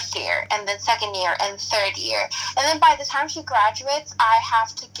finishes first year, and then second year, and third year, and then by the time she graduates, I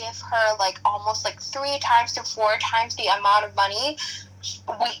have to give her like almost like 3 times to 4 times the amount of money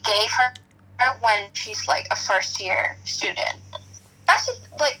we gave her when she's like a first year student. That's just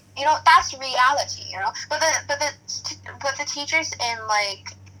like that's reality, but the teachers in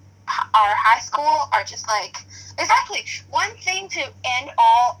like our high school are just like exactly one thing to end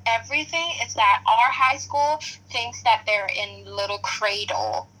all everything is that our high school thinks that they're in little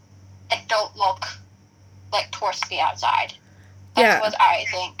cradle and don't look like towards the outside. That's Yeah, what I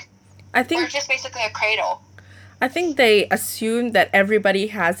think. I We're think just basically a cradle. I think they assume that everybody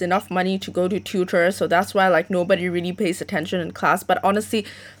has enough money to go to tutors, so that's why like nobody really pays attention in class. But honestly,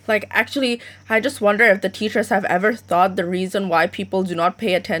 like actually, I just wonder if the teachers have ever thought the reason why people do not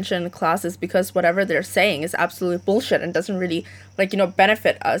pay attention in class is because whatever they're saying is absolute bullshit and doesn't really like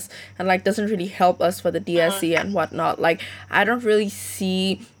benefit us and like doesn't really help us for the DSE and whatnot. Like I don't really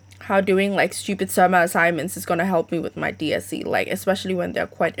see how doing like stupid summer assignments is gonna help me with my DSE, like especially when they're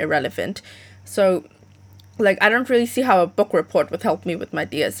quite irrelevant. So like I don't really see how a book report would help me with my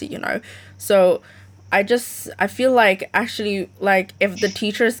DSE. So I feel like actually like if the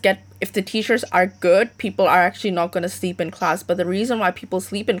teachers are good, people are actually not going to sleep in class. But the reason why people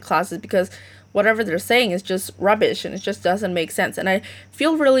sleep in class is because whatever they're saying is just rubbish and it just doesn't make sense. And I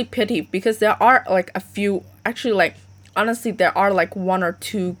feel really pity because there are like a few actually like honestly there are like one or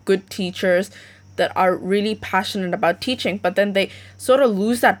two good teachers that are really passionate about teaching, but then they sort of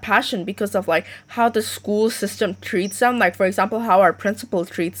lose that passion because of like how the school system treats them, like for example how our principal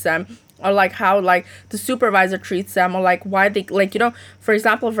treats them, or like how like the supervisor treats them, or like why they like for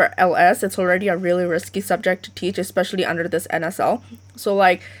example for LS it's already a really risky subject to teach, especially under this NSL. So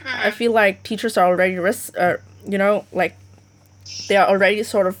like I feel like teachers are already like they are already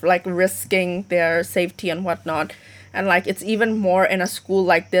sort of like risking their safety and whatnot. And like it's even more in a school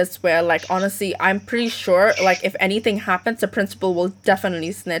like this where like honestly I'm pretty sure like if anything happens the principal will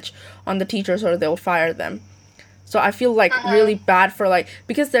definitely snitch on the teachers or they'll fire them. So I feel like really bad for like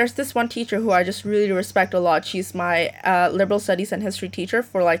because there's this one teacher who I just really respect a lot. She's my liberal studies and history teacher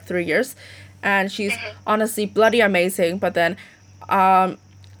for like 3 years, and she's honestly bloody amazing. But then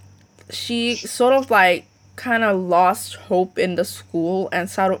she sort of like kind of lost hope in the school and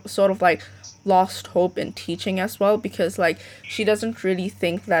sort of like lost hope in teaching as well, because like she doesn't really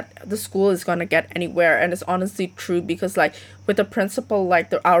think that the school is going to get anywhere. And it's honestly true because like with the principal,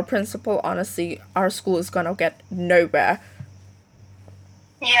 like our principal, honestly our school is going to get nowhere.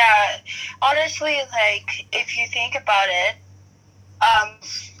 Yeah, honestly, like if you think about it,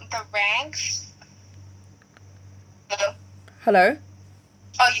 the ranks. Hello? Hello?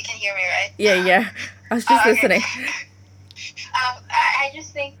 Oh, you can hear me, right? Yeah, I was just Oh, okay. listening. I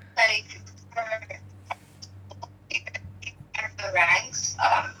just think like for the ranks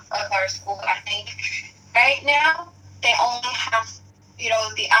of our school, I think right now they only have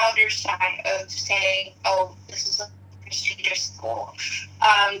the outer side of saying, oh, this is a prestigious school,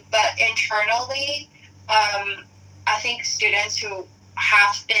 but internally, I think students who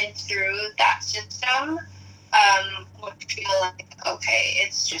have been through that system would feel like, okay,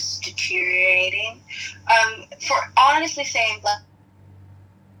 it's just deteriorating. For honestly saying, like,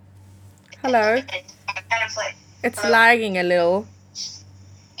 Hello? kind of like, It's lagging a little.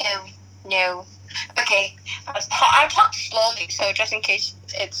 no. Okay, I talk slowly, so just in case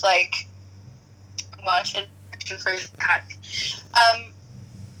it's like much for that.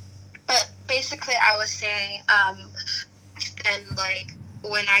 But basically, I was saying, then like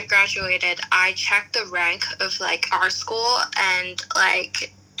when I graduated, I checked the rank of like our school and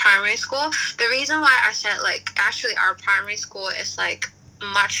like primary school. The reason why I said like actually our primary school is like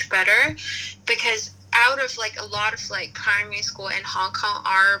much better because out of like a lot of like primary school in Hong Kong,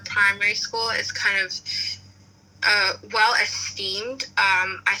 our primary school is kind of well esteemed.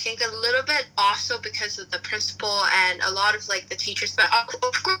 I think a little bit also because of the principal and a lot of like the teachers, but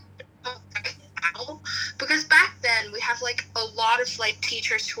of course now, because back then we have like a lot of like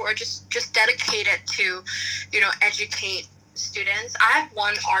teachers who are just dedicated to educate students. I have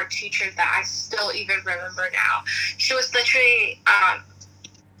one art teacher that I still even remember now. She was literally,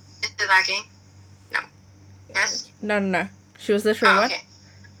 is it lagging? No. Yes? No. She was literally what? Okay.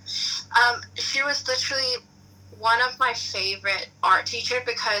 She was literally one of my favorite art teacher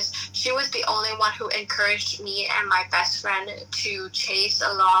because she was the only one who encouraged me and my best friend to chase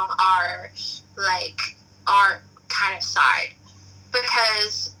along our like art kind of side,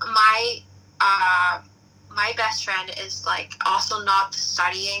 because my best friend is like also not the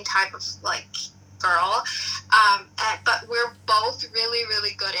studying type of like girl, but we're both really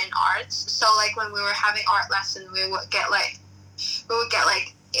really good in arts. So like when we were having art lesson, we would get like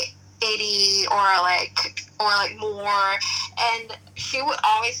 80 or like more, and she would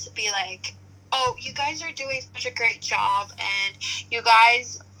always be like, oh, you guys are doing such a great job and you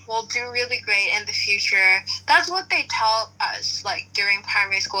guys will do really great in the future. That's what they tell us like during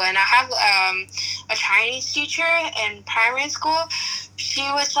primary school. And I have a Chinese teacher in primary school.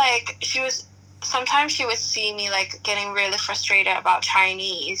 Sometimes she would see me like getting really frustrated about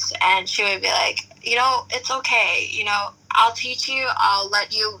Chinese, and she would be like, it's okay, I'll teach you, I'll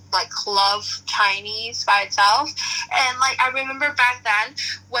let you like love Chinese by itself. And like I remember back then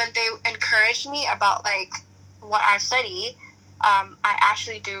when they encouraged me about like what I study, I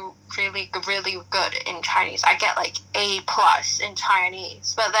actually do really really good in Chinese. I get like A+ in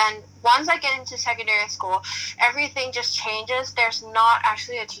Chinese. But then once I get into secondary school, everything just changes. There's not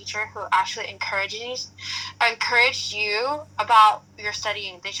actually a teacher who actually encourage you about your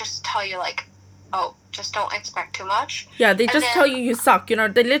studying. They just tell you like, oh, just don't expect too much. Yeah, they just tell you suck. They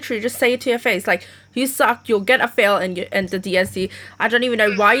literally just say it to your face, like, you suck, you'll get a fail in the DSE. I don't even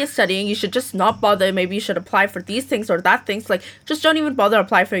know why you're studying. You should just not bother. Maybe you should apply for these things or that things. Like, just don't even bother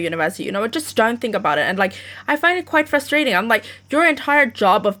apply for university. Just don't think about it. And like, I find it quite frustrating. I'm like, your entire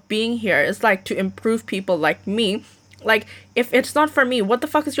job of being here is like to improve people like me. Like, if it's not for me, what the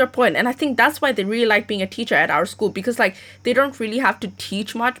fuck is your point? And I think that's why they really like being a teacher at our school, because like they don't really have to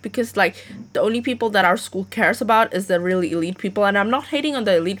teach much, because like the only people that our school cares about is the really elite people. And I'm not hating on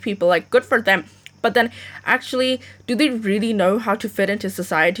the elite people, like, good for them. But then actually, do they really know how to fit into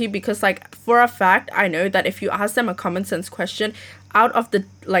society? Because like, for a fact, I know that if you ask them a common sense question out of the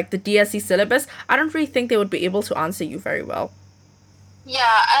DSE syllabus, I don't really think they would be able to answer you very well.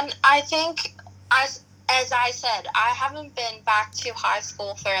 Yeah, and I think as I said, I haven't been back to high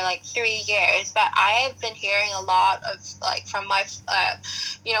school for like 3 years, but I have been hearing a lot of like from my,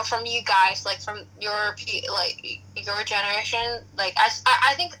 from you guys, like from your generation. Like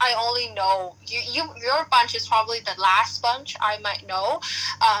I think I only know your bunch is probably the last bunch I might know,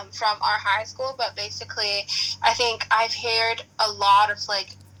 from our high school. But basically, I think I've heard a lot of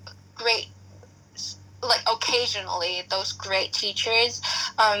like great, like occasionally those great teachers,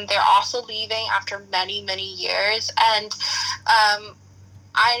 they're also leaving after many many years. And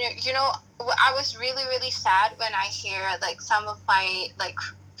I was really really sad when I hear like some of my like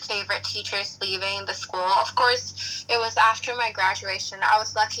favorite teachers leaving the school. Of course, it was after my graduation. I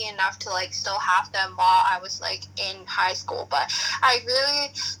was lucky enough to like still have them while I was like in high school, but I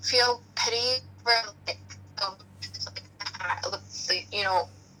really feel pity for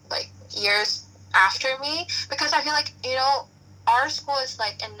like years after me, because I feel like our school is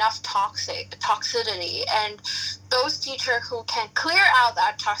like enough toxicity, and those teachers who can clear out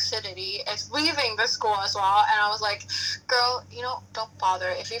that toxicity is leaving the school as well. And I was like, girl, don't bother.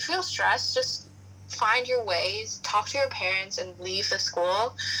 If you feel stressed, just find your ways, talk to your parents, and leave the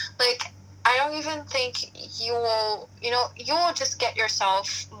school. Like, I don't even think you will just get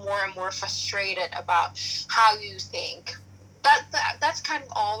yourself more and more frustrated about how you think. That's kind of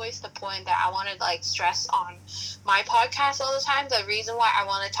always the point that I want to like stress on my podcast all the time. The reason why I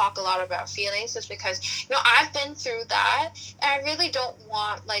want to talk a lot about feelings is because I've been through that, and I really don't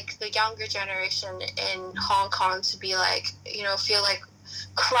want like the younger generation in Hong Kong to be like feel like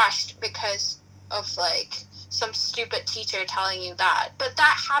crushed because of like some stupid teacher telling you that. But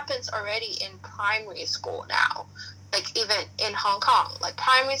that happens already in primary school now. Like, even in Hong Kong, like,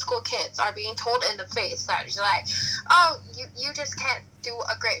 primary school kids are being told in the face that it's like, oh, you just can't do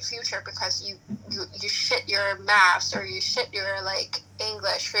a great future because you shit your maths, or you shit your, like,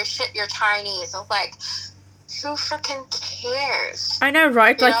 English, or you shit your Chinese. I'm like, who freaking cares? I know,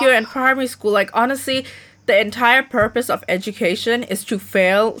 right? Like, you're in primary school. Like, honestly, the entire purpose of education is to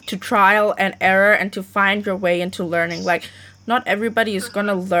fail, to trial and error, and to find your way into learning. Like, not everybody is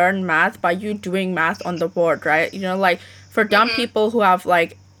gonna learn math by you doing math on the board, right? Like, for dumb people who have,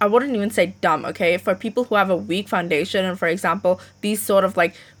 like, I wouldn't even say dumb, okay? For people who have a weak foundation, and for example, these sort of,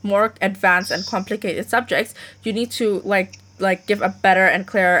 like, more advanced and complicated subjects, you need to, like like give a better and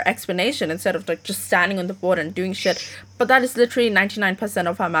clearer explanation instead of like just standing on the board and doing shit. But that is literally 99%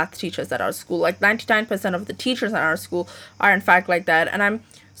 of our math teachers at our school. Like 99% of the teachers at our school are in fact like that. And I'm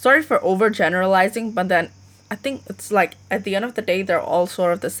sorry for overgeneralizing, but then I think it's like at the end of the day they're all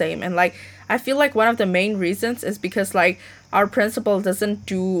sort of the same. And like I feel like one of the main reasons is because like our principal doesn't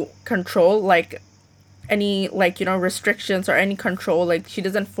do control like any like restrictions or any control. Like she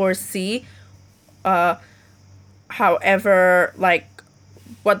doesn't foresee however like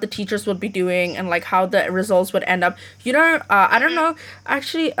what the teachers would be doing and like how the results would end up. I don't know,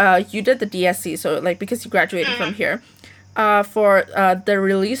 actually you did the DSC, so like because you graduated from here, for the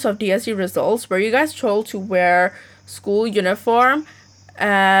release of DSC results, were you guys told to wear school uniform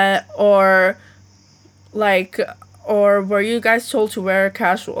or were you guys told to wear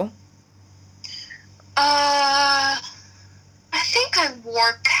casual? I think I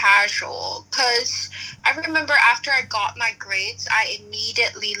wore casual because I remember after I got my grades, I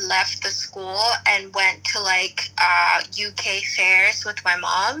immediately left the school and went to like UK fairs with my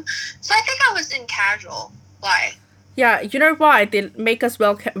mom. So I think I was in casual. Why? Yeah, you know why they make us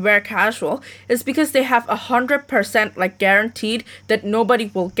wear casual? It's because they have 100% like guaranteed that nobody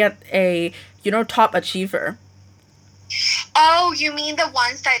will get a top achiever. Oh, you mean the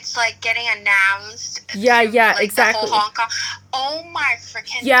ones that's like getting announced? Yeah, like, exactly. The whole Hong Kong. Oh my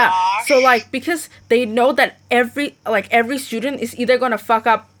freaking gosh. So like because they know that every student is either gonna fuck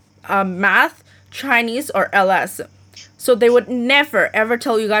up math, Chinese, or LS. So they would never ever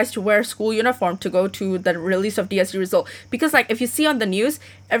tell you guys to wear school uniform to go to the release of DSC result, because like if you see on the news,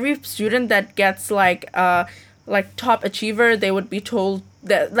 every student that gets like top achiever, they would be told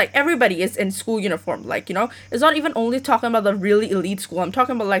that like everybody is in school uniform. Like it's not even only talking about the really elite school. I'm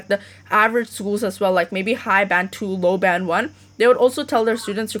talking about like the average schools as well, like maybe high band 2, low band 1. They would also tell their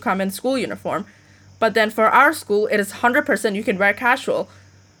students to come in school uniform. But then for our school, it is 100% you can wear casual.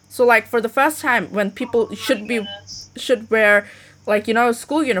 So like for the first time when people should wear like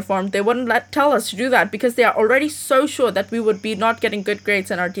school uniform, they wouldn't tell us to do that because they are already so sure that we would be not getting good grades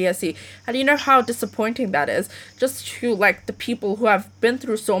in our DSC. And you know how disappointing that is, just to like the people who have been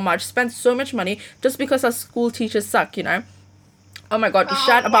through so much, spent so much money, just because our school teachers suck. Oh my god, we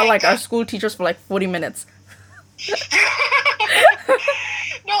chat about like our school teachers for like 40 minutes.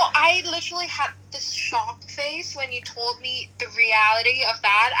 No, I literally had this shocked face when you told me the reality of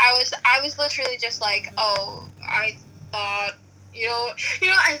that. I was literally just like, oh, I thought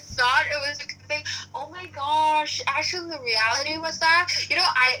I thought it was a good thing. Oh my gosh. Actually, the reality was that,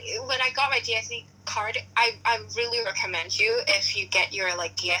 when I got my DSE card, I really recommend you, if you get your,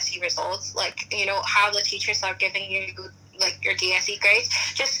 like, DSE results, like, how the teachers are giving you, like, your DSE grades,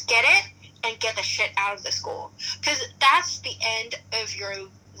 just get it and get the shit out of the school. Because that's the end of your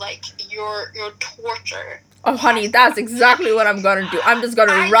torture. Oh, honey, that's exactly what I'm gonna do. I'm just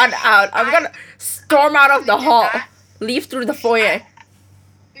gonna run out. I'm gonna storm out of the hall. Leave through the foyer.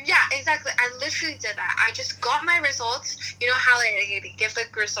 Yeah, exactly. I literally did that. I just got my results. You know how they give the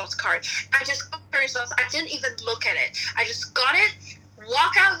results card. I just got my results. I didn't even look at it. I just got it,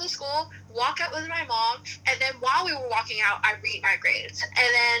 walk out of the school, walk out with my mom, and then while we were walking out, I read my grades. And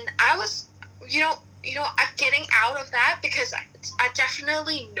then I was, I'm getting out of that because I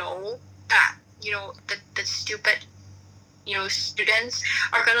definitely know that, the stupid students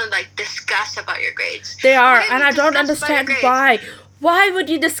are gonna like discuss about your grades. They are, and I don't understand why. Why would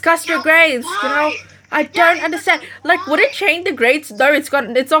you discuss your grades? Why? I don't understand. Like, would it change the grades? No, it's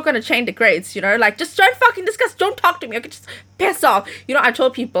not gonna change the grades. Like just don't fucking discuss. Don't talk to me. Okay, just piss off. I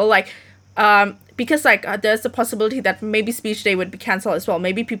told people like, because like there's a possibility that maybe speech day would be cancelled as well.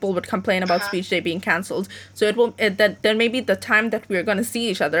 Maybe people would complain about speech day being cancelled. So then maybe the time that we're gonna see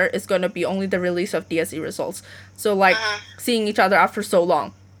each other is gonna be only the release of DSE results. So like seeing each other after so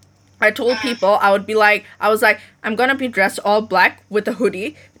long. I told people I was like, I'm gonna be dressed all black with a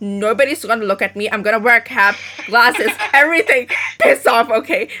hoodie. Nobody's gonna look at me. I'm gonna wear a cap, glasses, everything. Piss off,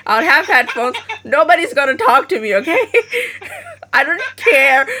 okay? I'll have headphones. Nobody's gonna talk to me, okay? I don't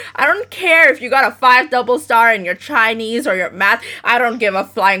care. I don't care if you got a 5 double star in your Chinese or your math. I don't give a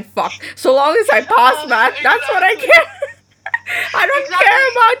flying fuck. So long as I pass math, that's what I care. I don't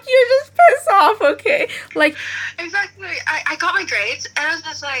care about you. Just piss off, okay? Like, exactly. I got my grades, and I was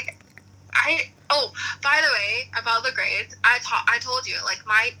just like, by the way, about the grades, I told you, like,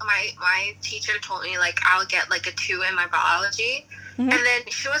 my teacher told me, like, I'll get, like, a 2 in my biology, and then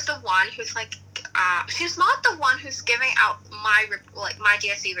she was the one who's, like, she's not the one who's giving out my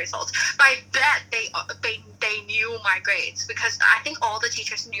DSE results, but I bet they knew my grades, because I think all the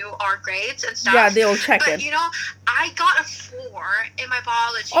teachers knew our grades and stuff. Yeah, they'll check it. But, I got a 4 in my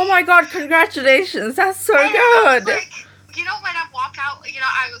biology. Oh my god, congratulations. That's so good. you know, when I walk out, you know,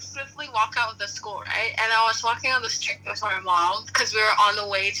 I would swiftly walk out of the school, right? And I was walking on the street with my mom because we were on the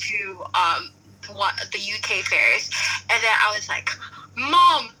way to the UK fairs, and then I was like,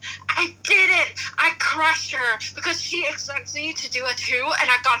 Mom, I did it! I crushed her because she expects me to do a 2 and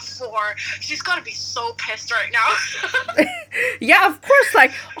I got 4. She's gonna be so pissed right now. Yeah, of course.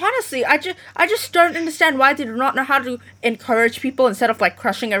 Like, honestly, I just don't understand why they do not know how to encourage people instead of like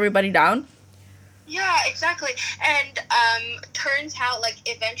crushing everybody down. Yeah, exactly. And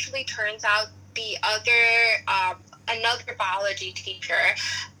eventually turns out the other another biology teacher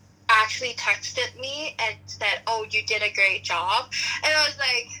actually texted me and said, "Oh, you did a great job." And I was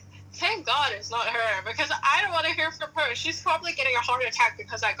like, thank God it's not her, because I don't want to hear from her. She's probably getting a heart attack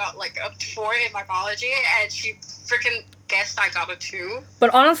because I got like a 4 in my biology and she freaking guessed I got a 2. But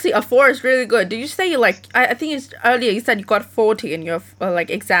honestly, a 4 is really good. Did you say you like? I think it's earlier you said you got 40 in your like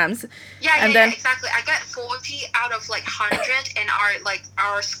exams. Yeah, exactly. I got 40 out of like 100 in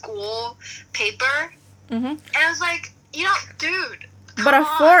our school paper. Mm-hmm. And I was like, you know, dude. But a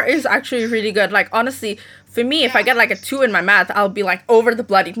 4 is actually really good. Like, honestly, for me, if I get like a 2 in my math, I'll be like over the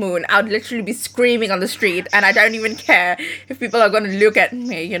bloody moon. I'll literally be screaming on the street, and I don't even care if people are going to look at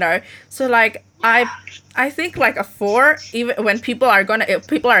me, you know? So, like, I think like a 4, even when if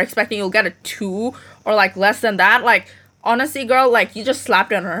people are expecting you'll get a 2 or like less than that, like, honestly, girl, like, you just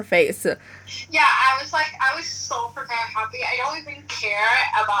slapped it on her face. Yeah, I was so freaking happy. I don't even care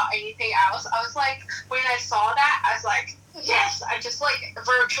about anything else. I was like, when I saw that, I was like, yes, I just like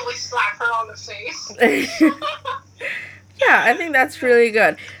virtually slapped her on the face. Yeah, I think that's really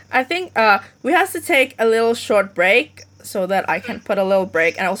good. I think we have to take a little short break so that I can put a little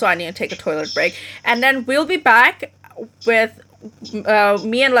break, and also I need to take a toilet break. And then we'll be back with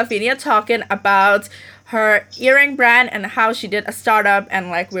me and Lavinia talking about her earring brand and how she did a startup, and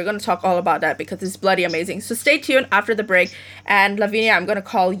like we're gonna talk all about that because it's bloody amazing. So stay tuned after the break, and Lavinia, I'm gonna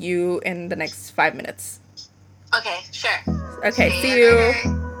call you in the next 5 minutes. Okay, sure. Okay, see you.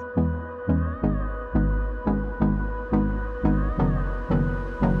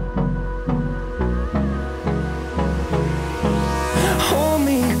 Hold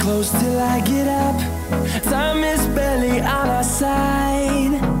me close till I get up. Time is barely on our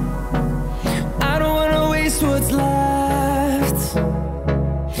side. I don't wanna waste what's left.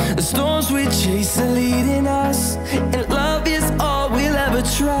 The storms we chase are leading us, and love is all we'll ever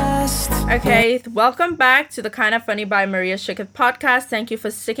trust. Okay, welcome back to the Kind of Funny by Maria Shikhat podcast. Thank you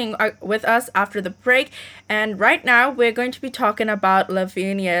for sticking with us after the break. And right now, we're going to be talking about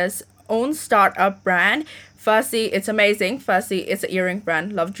Lavinia's own startup brand. Firstly, it's amazing. Firstly, it's an earring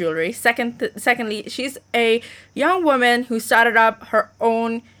brand, Love Jewelry. Secondly, she's a young woman who started up her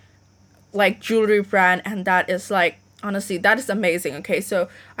own like jewelry brand, and that is like, honestly, that is amazing. Okay, so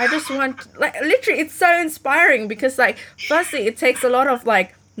I just want, like, literally, it's so inspiring because like, firstly, it takes a lot of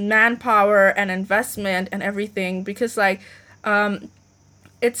like manpower and investment and everything because like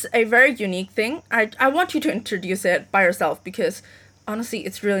it's a very unique thing. I want you to introduce it by yourself because honestly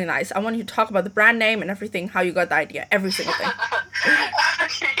it's really nice. I want you to talk about the brand name and everything, how you got the idea, every single thing.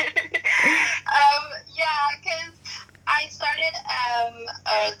 Okay. Yeah, because I started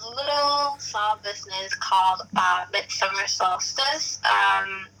a little small business called Midsummer Solstice.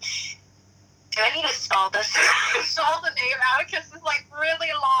 Do I need to spell the name out because it's like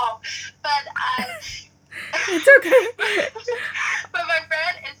really long? But It's okay. but my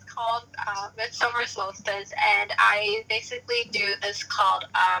brand is called Midsummer Solstice, and I basically do this called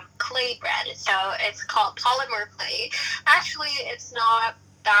clay brand. So it's called polymer clay. Actually, it's not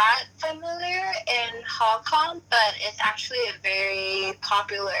that familiar in Hong Kong, but it's actually a very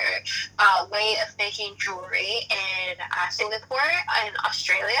popular way of making jewelry in Singapore and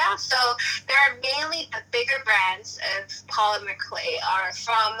Australia. So there are mainly the bigger brands of polymer clay are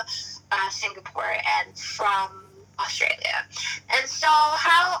from Singapore and from Australia. And so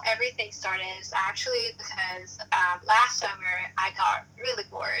how everything started is actually because last summer I got really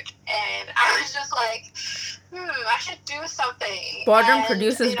bored and I was just like, I should do something. Boredom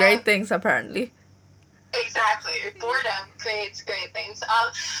produces great things, apparently. Exactly. Boredom creates great things.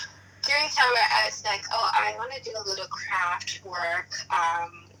 During summer I was like, I want to do a little craft work,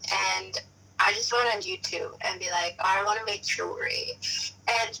 and I just went on YouTube and be like, I want to make jewelry.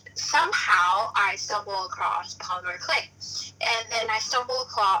 And somehow I stumbled across polymer clay. And then I stumbled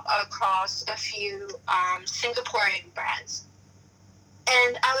across a few Singaporean brands.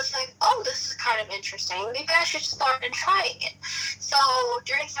 And I was like, this is kind of interesting. Maybe I should start and trying it. So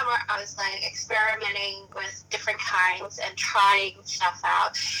during summer, I was like experimenting with different kinds and trying stuff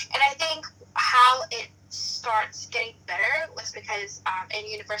out. And I think how it starts getting better was because in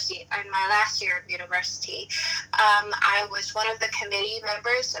university, in my last year of university, I was one of the committee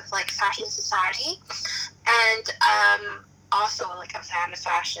members of like Fashion Society, and also like a fan of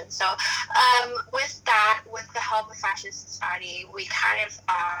fashion. So with that, with the help of Fashion Society, we kind of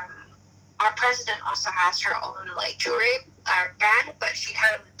our president also has her own like jewelry brand, but she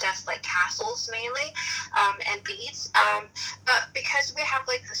kind of does like tassels mainly and beads. But because we have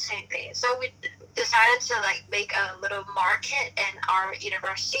like the same thing, so we decided to like make a little market in our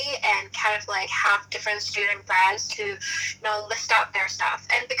university and kind of like have different student brands to list out their stuff.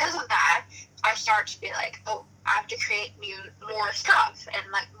 And because of that, I start to be like, oh, I have to create more stuff and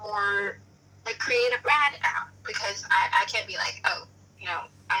like more like create a brand now, because I can't be like, oh,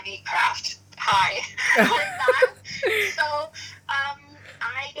 I need craft. Hi. Like that. So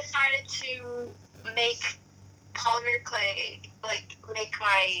I decided to make polymer clay, like make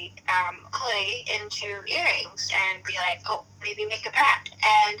my clay into earrings and be like, oh, maybe make a brand.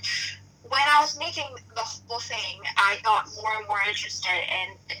 And when I was making the whole thing, I got more and more interested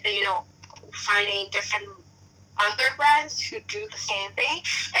in, finding different other brands who do the same thing.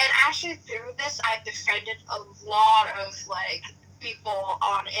 And actually through this, I've befriended a lot of like people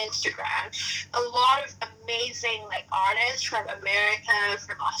on Instagram, a lot of amazing like artists from America,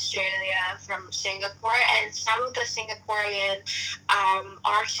 from Australia, from Singapore, and some of the Singaporean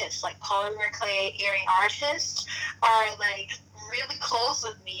artists, like polymer clay earring artists, are like really close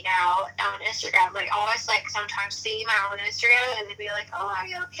with me now on Instagram. Like always, like sometimes see my on Instagram and they'd be like, "Oh, are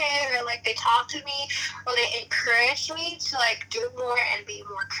you okay?" Or like they talk to me or they encourage me to like do more and be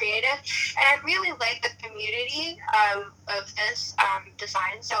more creative. And I really like the community of this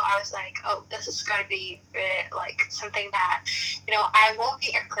design. So I was like, "Oh, this is gonna be like something that I won't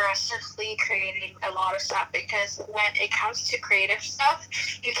be aggressively creating a lot of stuff, because when it comes to creative stuff,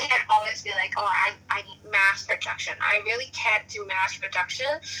 you can't always be like, oh, I need mass production. I really can't do mass production.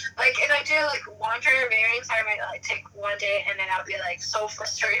 Like if I do like one pair of earrings, I might like take one day and then I'll be like so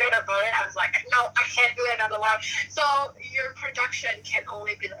frustrated about it. I was like, no, I can't do another one. So your production can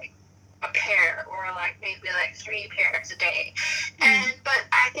only be like a pair or like maybe like 3 pairs a day. But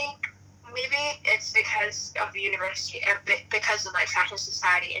I think maybe it's because of the university, because of like Fashion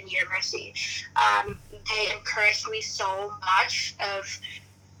Society and university. They encouraged me so much of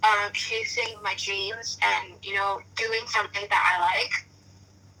chasing my dreams and doing something that I like.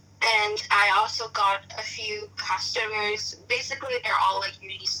 And I also got a few customers. Basically, they're all like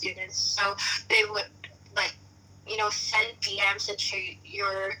uni students, so they would like send DMs into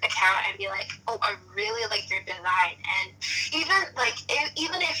your account and be like, oh, I really like your design. And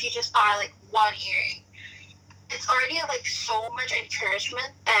even if you just buy like one earring, it's already like so much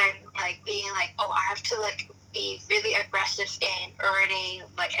encouragement than like being like, oh, I have to like be really aggressive in earning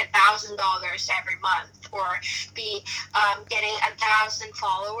like $1,000 every month, or be getting 1,000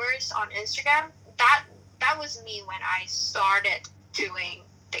 followers on Instagram. That was me when I started doing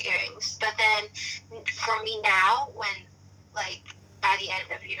the earrings. But then for me now, when like by the end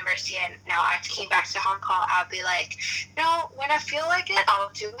of university and now I came back to Hong Kong, I'll be like, when I feel like it,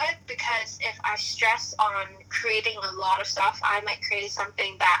 I'll do it. Because if I stress on creating a lot of stuff, I might create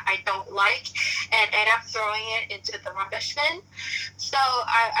something that I don't like and end up throwing it into the rubbish bin. So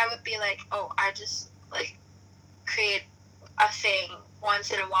I would be like, oh, I just like create a thing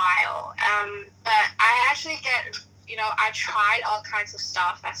once in a while. But I actually get, I tried all kinds of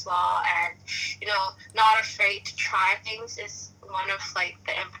stuff as well, and not afraid to try things is one of like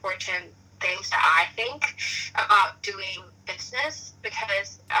the important things that I think about doing business,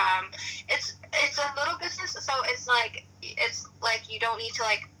 because it's a little business, so it's like you don't need to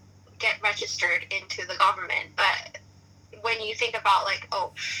like get registered into the government. But when you think about like,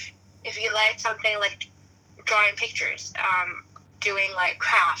 oh, if you like something like drawing pictures, doing like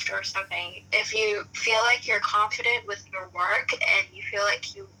craft or something, if you feel like you're confident with your work and you feel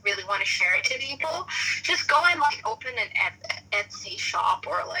like you really want to share it to people, just go and like open an Etsy shop,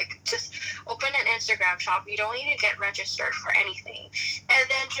 or like just open an Instagram shop. You don't need to get registered for anything, and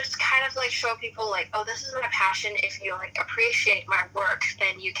then just kind of like show people like, oh, this is my passion. If you like appreciate my work,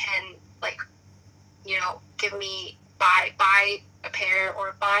 then you can like give me buy a pair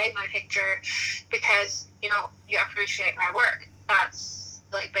or buy my picture, because you appreciate my work. That's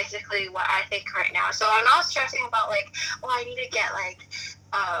like basically what I think right now. So I'm not stressing about like, oh, I need to get like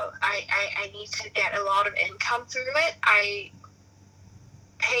I need to get a lot of income through it. I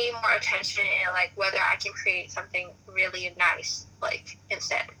pay more attention in like whether I can create something really nice like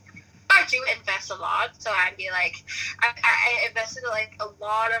instead. I do invest a lot, so I'd be like, I invested like a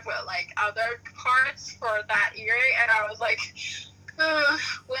lot of like other parts for that earring, and I was like,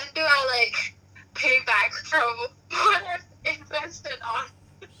 when do I like pay back back from what I've invested on.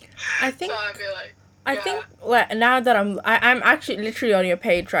 I think So I'd be like, I yeah. think like, now that I'm actually literally on your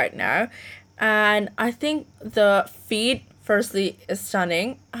page right now, and I think the feed firstly is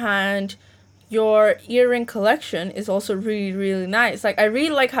stunning, and your earring collection is also really really nice. Like I really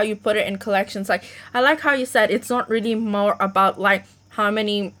like how you put it in collections. Like I like how you said it's not really more about like how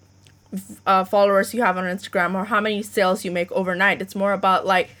many followers you have on Instagram or how many sales you make overnight. It's more about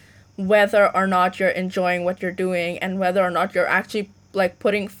like whether or not you're enjoying what you're doing and whether or not you're actually like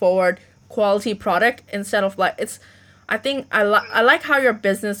putting forward quality product instead of like it's I think I like how your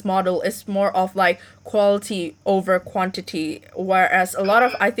business model is more of like quality over quantity, whereas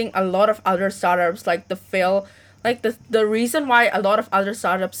I think a lot of other startups like the fail like the reason why a lot of other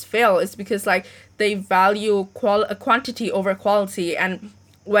startups fail is because like they value quantity over quality, and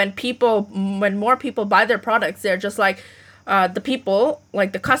when more people buy their products, they're just like the people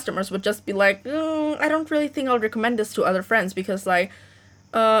like the customers would just be like, I don't really think I'll recommend this to other friends because like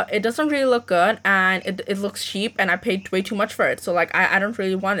it doesn't really look good and it looks cheap and I paid way too much for it, so like I don't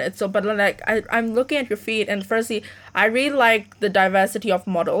really want it. So but like I'm looking at your feed, and firstly I really like the diversity of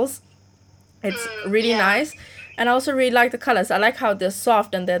models. It's really Yeah. nice. And I also really like the colors. I like how they're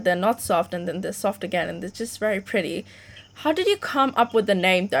soft and they're not soft and then they're soft again, and it's just very pretty. How did you come up with the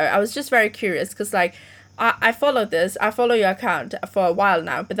name though? I was just very curious because like I follow this. I follow your account for a while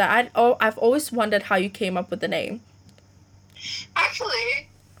now, but I've always wondered how you came up with the name. Actually,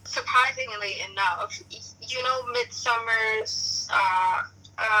 surprisingly enough, you know Midsummer's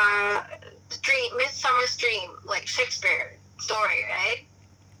dream, Midsummer's Dream, like Shakespeare story, right?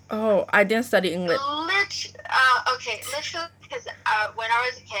 Oh, I didn't study English. Okay, literally, because when I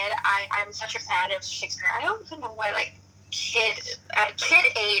was a kid, I'm such a fan of Shakespeare. I don't even know why, like, at kid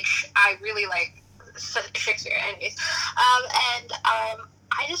age, I really like Shakespeare, anyways.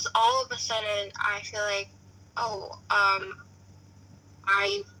 I just all of a sudden, I feel like, oh,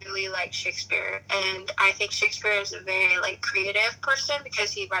 I really like Shakespeare, and I think Shakespeare is a very like creative person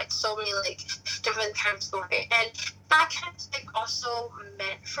because he writes so many like different kinds of stories, and that kind of like also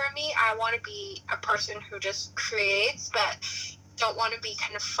meant for me. I want to be a person who just creates, but don't want to be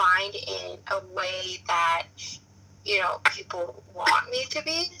confined in a way that people want me to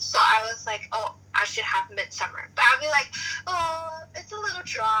be. So I was like, oh, I should have Midsummer. But I'd be like, oh, it's a little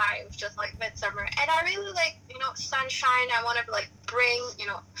dry, just like Midsummer. And I really like, sunshine. I want to like bring,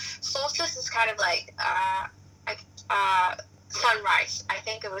 solstice is kind of like sunrise. I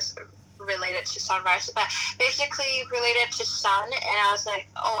think it was related to sunrise, but basically related to sun. And I was like,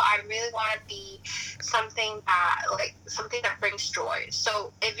 oh, I really want to be something that brings joy.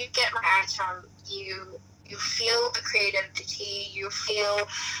 So if you get my item, you feel the creativity, you feel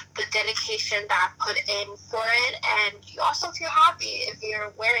the dedication that I put in for it, and you also feel happy if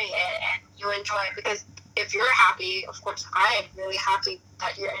you're wearing it and you enjoy it. Because if you're happy, of course, I am really happy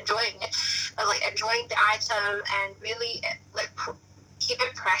that you're enjoying it, like enjoying the item and really like keep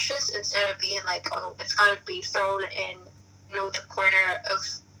it precious instead of being like, oh, it's gonna be thrown in the corner of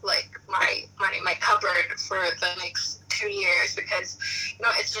like my cupboard for the next 2 years because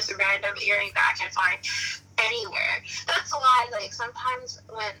it's just a random earring that I can find anywhere. That's why like sometimes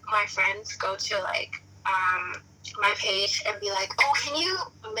when my friends go to like my page and be like, oh, can you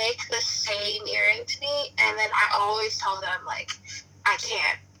make the same earring to me? And then I always tell them like,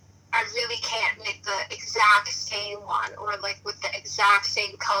 I really can't make the exact same one or like with the exact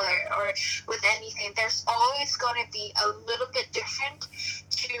same color or with anything. There's always going to be a little bit different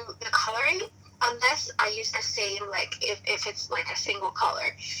to the coloring unless I use the same, like if it's like a single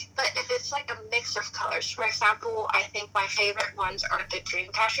color. But if it's like a mix of colors, for example, I think my favorite ones are the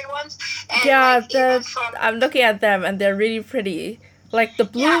Dreamcatcher ones. And Yeah, like, I'm looking at them and they're really pretty. Like the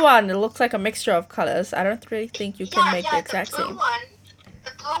blue one, it looks like a mixture of colors. I don't really think you can make the exact same.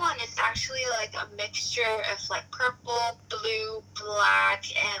 The blue one is actually like a mixture of like purple, blue, black,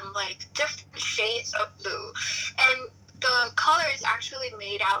 and like different shades of blue. And the color is actually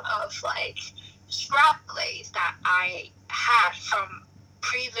made out of like scrap glaze that I had from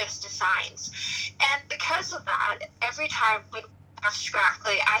previous designs. And because of that, every time we have scrap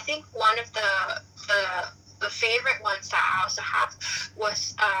clay, I think one of the favorite ones that I also have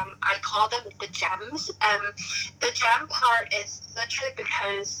was I call them the gems. The gem part is literally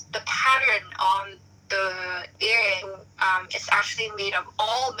because the pattern on the earring is actually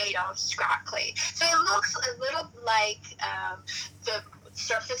all made of scrap clay. So it looks a little like the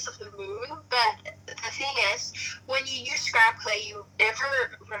surface of the moon, but the thing is, when you use scrap clay, you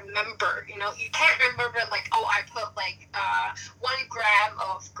never remember, you can't remember like, oh, I put like 1 gram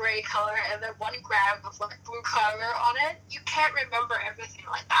of gray color and then 1 gram of like blue color on it. You can't remember everything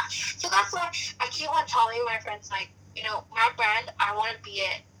like that. So that's why I keep keep on telling my friends, like, you know, my brand, I want to be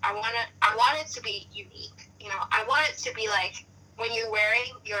it. I want it to be unique. You know, I want it to be like, when you're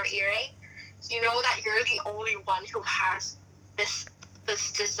wearing your earring, you know that you're the only one who has this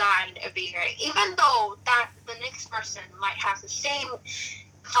design of the earring. Even though that the next person might have the same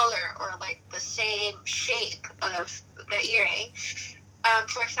color or like the same shape of the earring.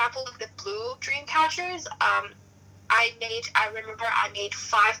 For example, like the blue dream catchers, I remember I made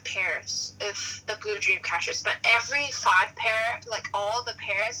 5 pairs of the blue dream catchers, but every 5 pair, like all the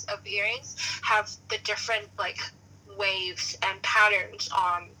pairs of earrings have the different like waves and patterns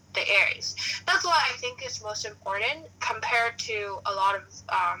on the earrings. That's what I think is most important compared to a lot of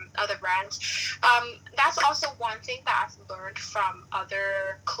other brands. That's also one thing that I've learned from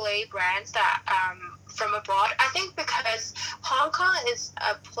other clay brands that from abroad. I think because Hong Kong is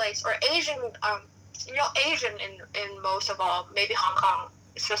a place, or Asian, Asian in most of all, maybe Hong Kong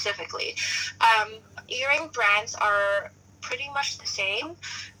specifically, earring brands are pretty much the same.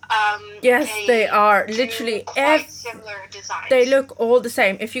 Yes, they are. Literally, quite similar designs. They look all the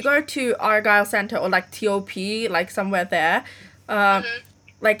same. If you go to Argyle Centre or like TOP, like somewhere there,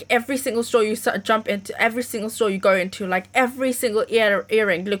 like every single store you jump into, every single store you go into, like every single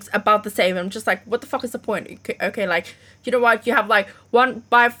earring looks about the same. I'm just like, what the fuck is the point? Okay, like, you know what? You have like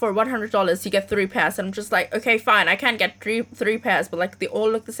buy for $100, you get 3 pairs. And I'm just like, okay, fine, I can't get three pairs, but like they all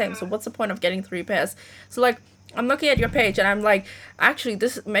look the same. So what's the point of getting 3 pairs? So like, I'm looking at your page and I'm like, actually,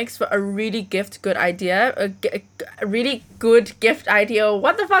 this makes for a really good idea. A really good gift idea.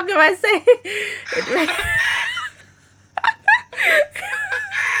 What the fuck am I saying?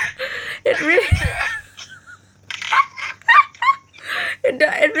 It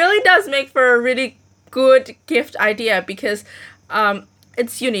really does make for a really good gift idea because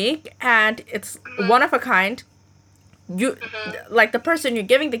it's unique and it's one of a kind. You like the person you're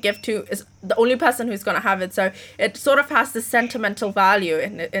giving the gift to is the only person who's gonna have it, so it sort of has this sentimental value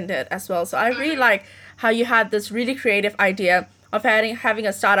in it as well. So I really like how you had this really creative idea of having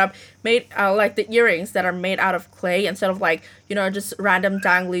a startup made like the earrings that are made out of clay instead of like, you know, just random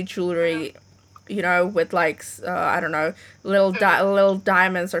dangly jewelry, you know, with like I don't know, little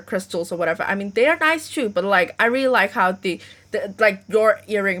diamonds or crystals or whatever. I mean, they are nice too, but like I really like how the like your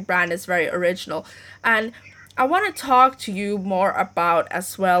earring brand is very original. And I want to talk to you more about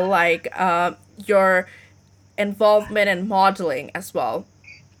as well, like your involvement in modeling as well.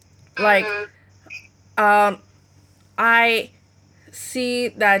 Like, I see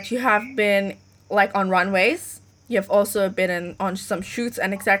that you have been like on runways. You have also been on some shoots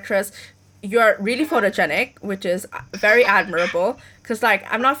and etc. You're really photogenic, which is very admirable. Because like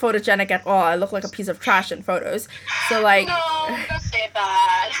I'm not photogenic at all. I look like a piece of trash in photos. So like, no, don't say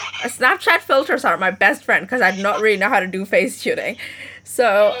that. Snapchat filters are my best friend because I do not really know how to do face shooting.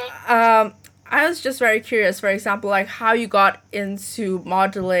 So I was just very curious, for example, like how you got into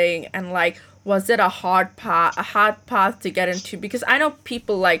modeling and like was it a hard path to get into? Because I know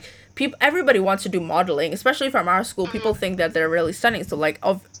everybody wants to do modeling, especially from our school. People think that they're really stunning, so like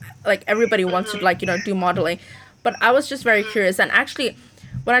everybody wants to like, you know, do modeling. But I was just very curious, and actually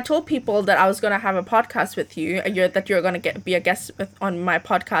when I told people that I was going to have a podcast with you, that you're going to be a guest on my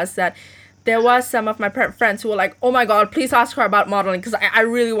podcast, that there was some of my friends who were like, oh my god, please ask her about modeling because I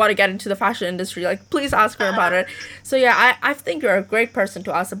really want to get into the fashion industry. Like, please ask her about it. So yeah, I think you're a great person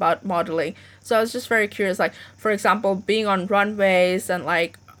to ask about modeling. So I was just very curious, like, for example, being on runways and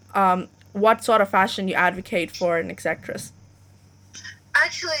like what sort of fashion you advocate for and etc.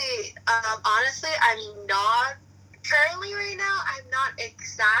 Actually, honestly, I'm not currently right now. I'm not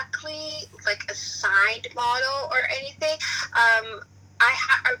exactly like a signed model or anything.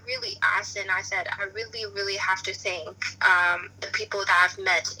 I really asked and I said I really have to thank the people that I've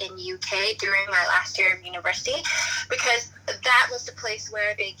met in UK during my last year of university, because that was the place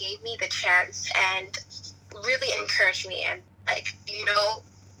where they gave me the chance and really encouraged me, and like, you know,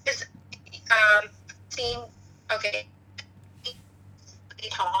 because okay,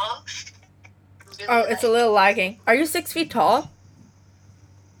 tall. Really, oh, it's a little lagging. Are you 6 feet tall?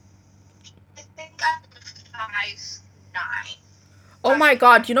 I think I'm 5'9". Oh my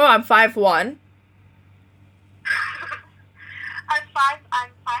god, you know I'm 5'1". I'm 5'9",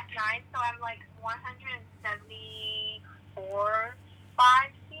 so I'm like 174,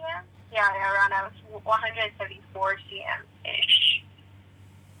 5 cm. Yeah, around 174 cm ish.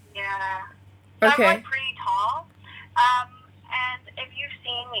 Yeah. So Okay. I'm like pretty tall. And if you've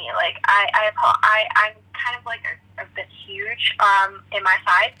seen me, like I'm kind of like a bit huge in my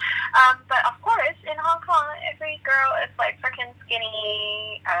size. But of course, in Hong Kong, every girl is like freaking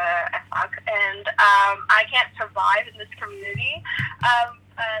skinny as fuck, and I can't survive in this community.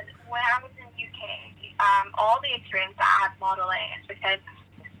 But when I was in UK, okay. All the experience that I had modeling is because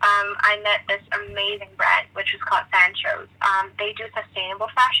I met this amazing brand, which is called Sancho's. They do sustainable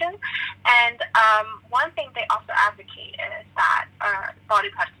fashion, and one thing they also advocate is that body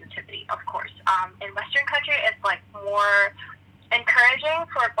positivity, of course. In Western country, it's like more encouraging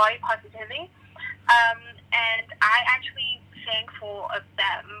for body positivity, and I actually thankful of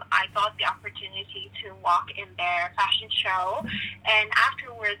them. I got the opportunity to walk in their fashion show, and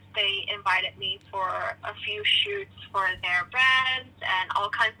afterwards they invited me for a few shoots for their brands and all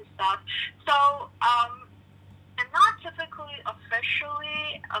kinds of stuff. So I'm not typically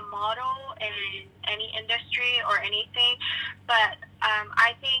officially a model in any industry or anything, but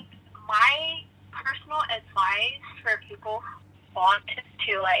I think my personal advice for people who want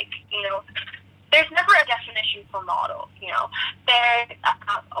to like, there's never a definition for model, There's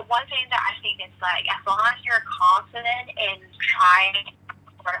one thing that I think is like, as long as you're confident in trying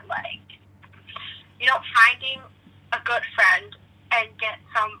or like, finding a good friend and get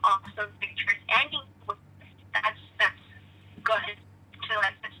some awesome pictures, and that's good to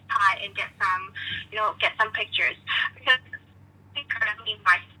like just try and get some pictures, because currently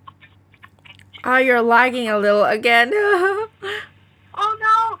Oh, you're lagging a little again. oh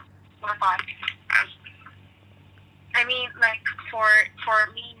no, my God. I mean, like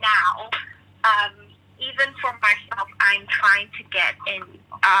for me now, even for myself, I'm trying to get in,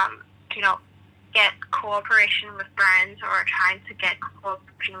 get cooperation with brands or trying to get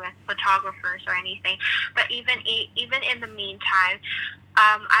cooperation with photographers or anything. But even in the meantime,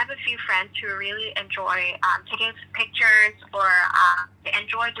 I have a few friends who really enjoy taking pictures or they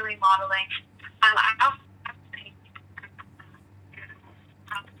enjoy doing modeling. I also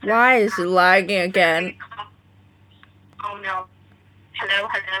Why is it lagging again? Oh no. Hello.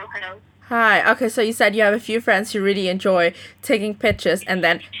 Hi. Okay, so you said you have a few friends who really enjoy taking pictures, and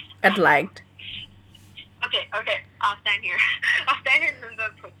then it lagged. Okay. I'll stand here. I'll stand here in the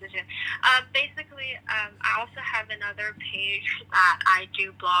position. Basically, I also have another page that I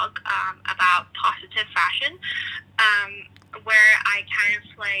do blog about positive fashion, where I kind of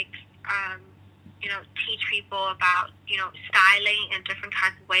like teach people about styling in different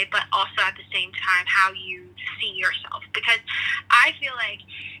kinds of ways, but also at the same time how you see yourself. Because I feel like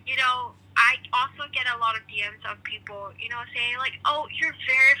I also get a lot of DMs of people saying like, oh, you're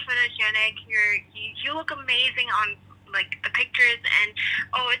very photogenic, you look amazing on like the pictures, and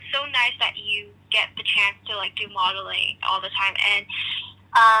oh, it's so nice that you get the chance to like do modeling all the time. And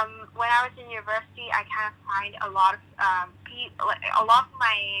when I was in university, I kind of find a lot of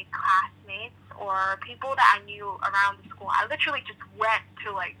my classmates or people that I knew around the school, I literally just went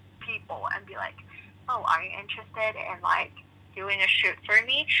to like people and be like, oh, are you interested in like doing a shoot for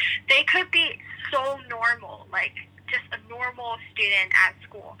me? They could be so normal, like just a normal student at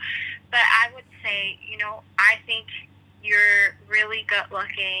school, but I would say, I think you're really good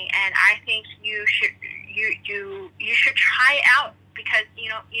looking, and I think you should try it out, because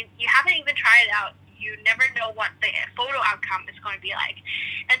you haven't even tried it out. You never know what the photo outcome is going to be like.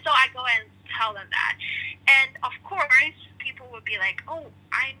 And so I go and tell them that. And of course, people would be like, oh,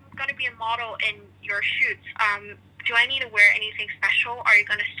 I'm going to be a model in your shoots. Do I need to wear anything special? Are you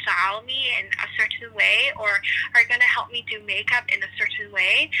going to style me in a certain way? Or are you going to help me do makeup in a certain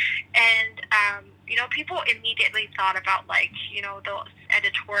way? And, people immediately thought about like, those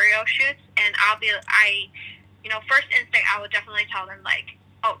editorial shoots. And first instinct, I would definitely tell them like,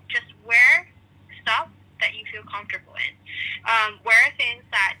 oh, just wear stuff that you feel comfortable in. Wear things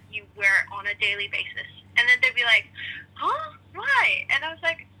that you wear on a daily basis. And then they'd be like, huh? Why? And I was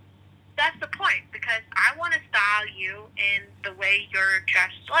like, that's the point, because I want to style you in the way you're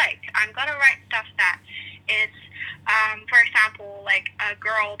dressed like. I'm going to write stuff that is, for example, like a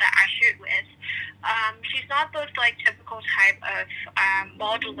girl that I shoot with, she's not those like typical type of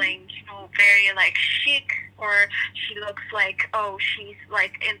modeling, very like chic, or she looks like, oh, she's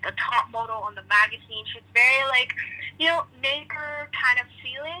like in the top model on the magazine. She's very like, neighbor kind of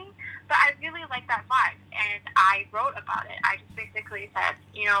feeling, but I really like that vibe, and I wrote about it. I just basically said,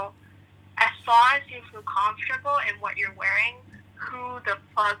 as long as you feel comfortable in what you're wearing, who the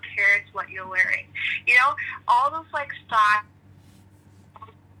fuck cares what you're wearing? All those like style,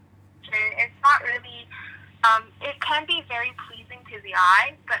 it's not really, it can be very pleasing to the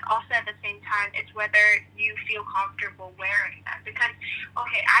eye, but also at the same time, it's whether you feel comfortable wearing that. Because,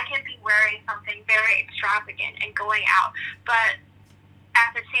 okay, I can be wearing something very extravagant and going out, but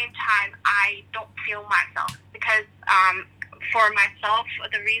at the same time, I don't feel myself, because for myself,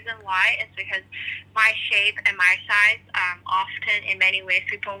 the reason why is because my shape and my size, often in many ways,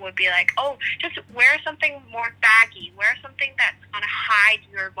 people would be like, oh, just wear something more baggy, wear something that's going to hide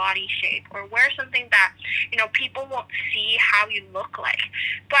your body shape, or wear something that, people won't see how you look like.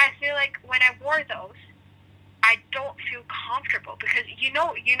 But I feel like when I wore those, I don't feel comfortable because you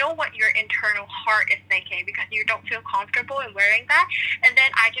know what your internal heart is thinking because you don't feel comfortable in wearing that. And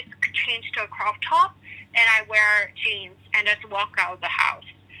then I just change to a crop top and I wear jeans and just walk out of the house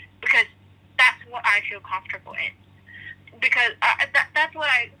because that's what I feel comfortable in. Because that's what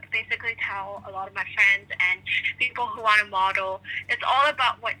I basically tell a lot of my friends and people who want to model. It's all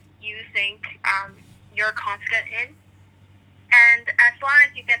about what you think you're confident in. And as long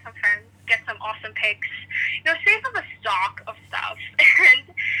as you get some friends, get some awesome pics, save up a stock of stuff.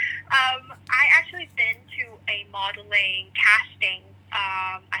 And I actually been to a modeling casting,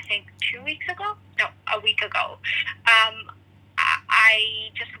 I think 2 weeks ago. No, a week ago.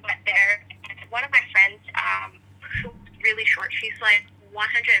 I just went there. And one of my friends, who's really short, she's like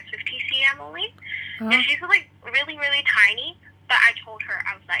 150 cm only. Uh-huh. And she's like really, really tiny. But I told her,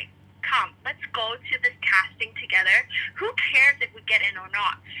 I was like, come, let's go to this casting together. Who cares if we get in or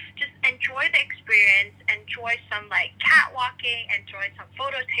not? Just enjoy the experience, enjoy some like catwalking, enjoy some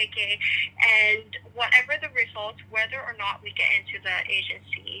photo taking, and whatever the results, whether or not we get into the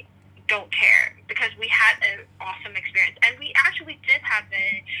agency, don't care because we had an awesome experience. And we actually did have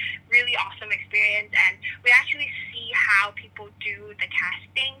a really awesome experience, and we actually see how people do the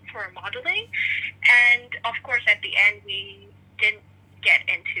casting for modeling. And of course, at the end, we didn't get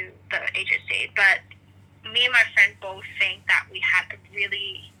into the agency, but me and my friend both think that we had a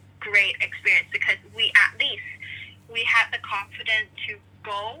really great experience because we had the confidence to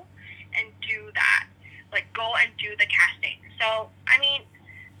go and do that, like go and do the casting. So I mean,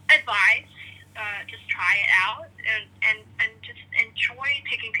 advice, just try it out and just enjoy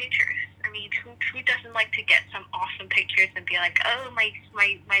taking pictures. I mean, who doesn't like to get some awesome pictures and be like, oh,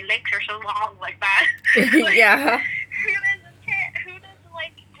 my legs are so long like that. Like, yeah. Who doesn't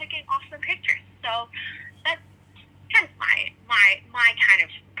like taking awesome pictures? So that's kind of my kind of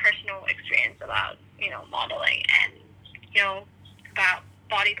personal experience about modeling and about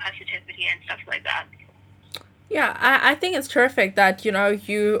body positivity and stuff like that. Yeah, I think it's terrific that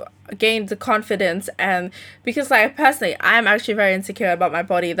you gained the confidence, and because like personally I'm actually very insecure about my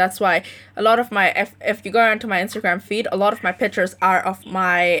body. That's why a lot of my if you go onto my Instagram feed, a lot of my pictures are of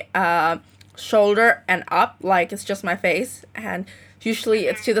my shoulder and up, like it's just my face, and usually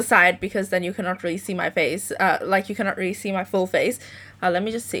it's to the side because then you cannot really see my face, like you cannot really see my full face. Let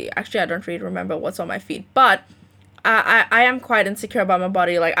me just see. Actually, I don't really remember what's on my feed, but I am quite insecure about my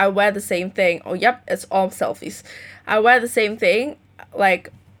body. Like I wear the same thing. Oh yep, it's all selfies. I wear the same thing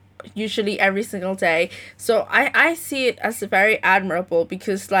like usually every single day. So I see it as very admirable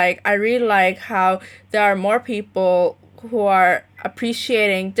because like I really like how there are more people who are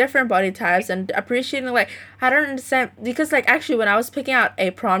appreciating different body types and appreciating like I don't understand because like actually when I was picking out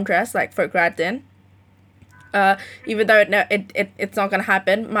a prom dress like for grad din, even though it's not gonna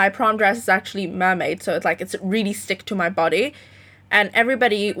happen, my prom dress is actually mermaid, so it's really stick to my body, and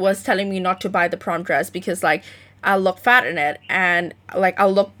everybody was telling me not to buy the prom dress because like I'll look fat in it and like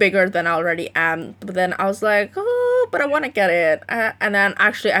I'll look bigger than I already am. But then I was like, oh, but I want to get it, and then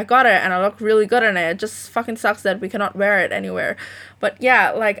actually I got it and I look really good in it. It just fucking sucks that we cannot wear it anywhere. But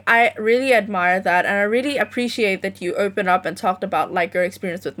yeah, like I really admire that, and I really appreciate that you opened up and talked about like your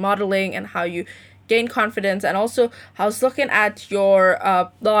experience with modeling and how you gain confidence. And also I was looking at your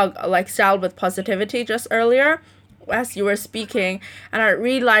blog like Style with Positivity just earlier as you were speaking, and I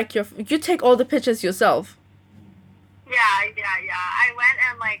really like you take all the pictures yourself. Yeah. I went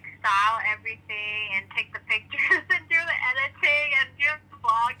and like style everything and take the pictures and do the editing and do the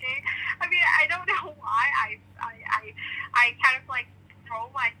vlogging. I mean, I don't know why I kind of like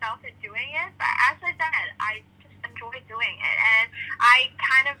throw myself in doing it, but as I said, I just enjoy doing it, and I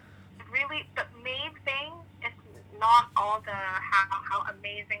kind of really, the main thing is not all the how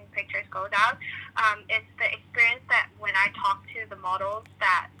amazing pictures go down. It's the experience that when I talk to the models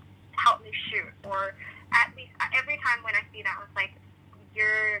that help me shoot, or at least every time when I see that, I was like,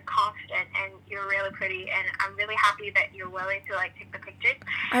 you're confident and you're really pretty, and I'm really happy that you're willing to like take the pictures.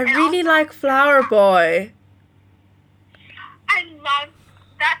 I really also like Flower Boy. I love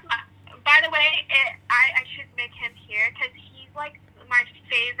that. By the way, I should make him here because he's like my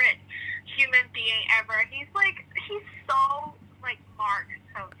favorite human being ever. He's so like Mark.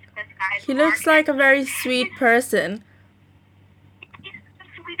 So this guy. He looks like a very sweet person. He's the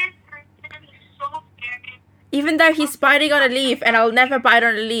sweetest person. He's so scary. Even though he's biting on a leaf, and I'll never bite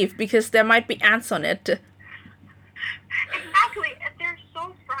on a leaf because there might be ants on it. Exactly.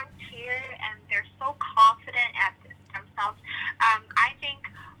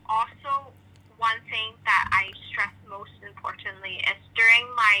 one thing that I stress most importantly is during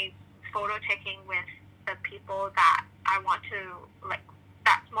my photo taking with the people that I want to, like,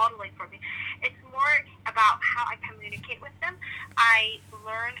 that's modeling for me. It's more about how I communicate with them. I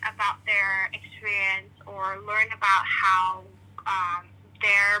learn about their experience or learn about how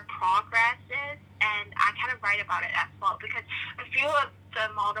their progress is, and I kind of write about it as well, because a few of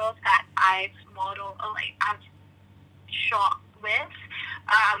the models that I've shot with,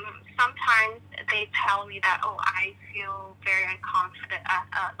 sometimes they tell me that, oh, I feel very unconfident,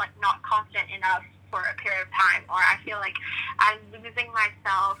 like not confident enough for a period of time, or I feel like I'm losing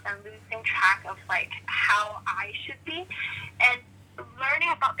myself and losing track of like how I should be. And learning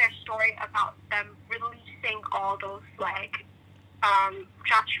about their story, about them releasing all those like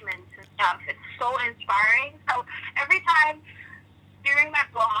judgments and stuff, it's so inspiring. So every time during my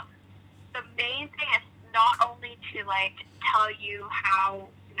blog, the main thing is not only to like tell you how,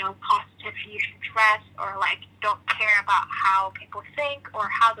 you know, positive you should dress, or like don't care about how people think or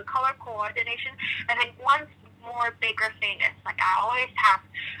how the color coordination. I think one more bigger thing is like I always have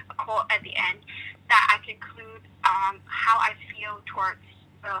a quote at the end that I conclude how I feel towards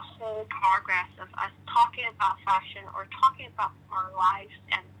the whole progress of us talking about fashion or talking about our lives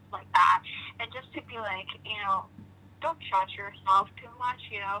and like that, and just to be like, you know, don't judge yourself too much.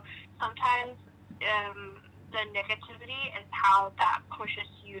 You know, sometimes the negativity is how that pushes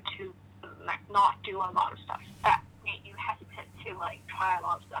you to like not do a lot of stuff that make you hesitant to like try a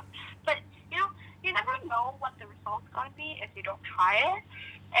lot of stuff. But you know, you never know what the result's gonna be if you don't try it,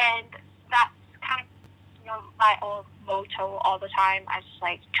 and that's kind of, you know, my old motto all the time. I just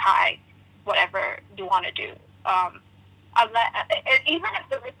like try whatever you want to do. Even if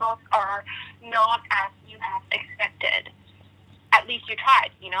the results are not as you have expected, at least you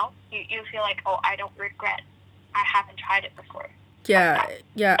tried. You know, you feel like, oh, I don't regret. I haven't tried it before. Yeah,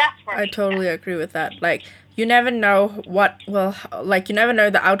 I totally agree with that. Like, you never know you never know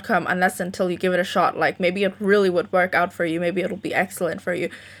the outcome unless until you give it a shot. Like, maybe it really would work out for you. Maybe it'll be excellent for you.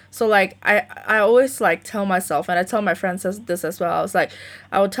 So, like, I always, like, tell myself, and I tell my friends this as well. I was like,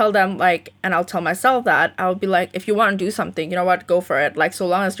 I would tell them, like, and I'll tell myself that, I would be like, if you want to do something, you know what, go for it. Like, so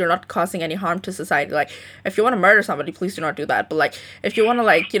long as you're not causing any harm to society. Like, if you want to murder somebody, please do not do that. But, like, if you want to,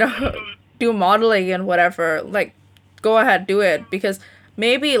 like, you know, do modeling and whatever, like, go ahead, do it, because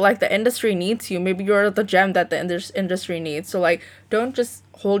maybe like the industry needs you. Maybe you're the gem that the industry needs. So like, don't just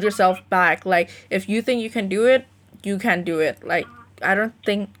hold yourself back. Like, if you think you can do it, you can do it. Like, I don't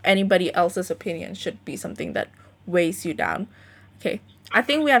think anybody else's opinion should be something that weighs you down. Okay, I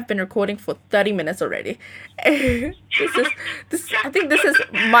think we have been recording for 30 minutes already. I think this is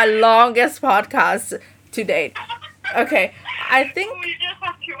my longest podcast to date. Okay, I think we just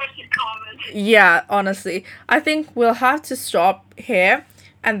have too much in common. Yeah, honestly, I think we'll have to stop here,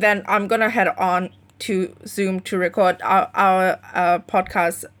 and then I'm gonna head on to Zoom to record our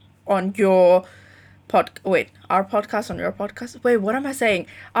podcast on your our podcast on your podcast. Wait, what am I saying?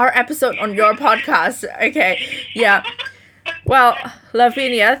 Our episode on your podcast. Okay, yeah. Well,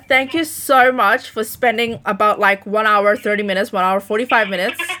 Lavinia, thank you so much for spending about like 1 hour 30 minutes, 1 hour 45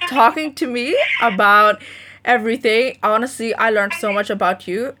 minutes talking to me about everything. Honestly, I learned so much about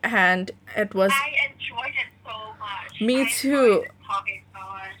you, and I enjoyed it so much. Me too.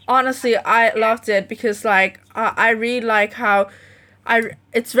 Honestly, I loved it because like I really like how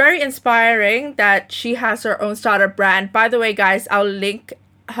it's very inspiring that she has her own startup brand. By the way, guys, I'll link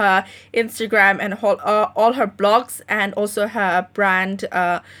her Instagram and all her blogs and also her brand,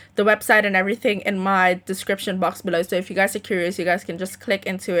 the website and everything in my description box below. So if you guys are curious, you guys can just click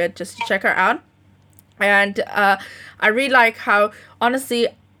into it just to check her out. And I really like how, honestly,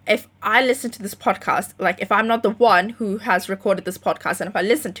 if I listen to this podcast, like if I'm not the one who has recorded this podcast, and if I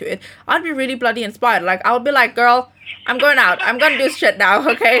listen to it, I'd be really bloody inspired. Like, I'll be like, girl, I'm going out. I'm going to do shit now,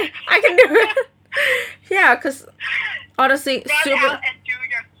 okay? I can do it. Yeah, because honestly,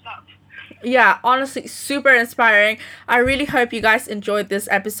 yeah, honestly, super inspiring. I really hope you guys enjoyed this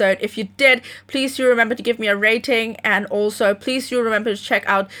episode. If you did, please do remember to give me a rating, and also please do remember to check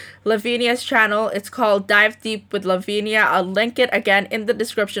out Lavinia's channel. It's called Dive Deep with Lavinia. I'll link it again in the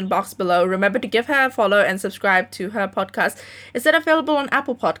description box below. Remember to give her a follow and subscribe to her podcast. Is it available on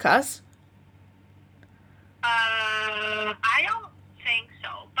Apple Podcasts? I don't think so,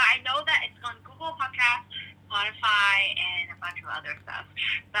 but I know that it's on Google Podcasts, Spotify, and a bunch of other stuff.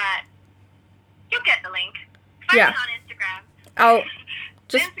 But you'll get the link. Find me on Instagram. I'll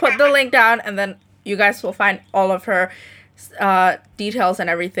just put the link down, and then you guys will find all of her details and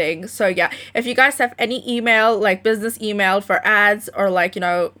everything. So yeah, if you guys have any email, like business email for ads, or like, you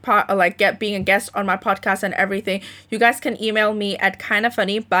know, being a guest on my podcast and everything, you guys can email me at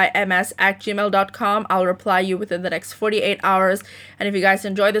kindafunnybyms@gmail.com. I'll reply you within the next 48 hours. And if you guys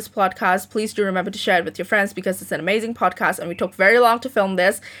enjoy this podcast, please do remember to share it with your friends, because it's an amazing podcast and we took very long to film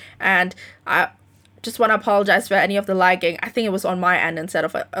this. And I just want to apologize for any of the lagging. I think it was on my end instead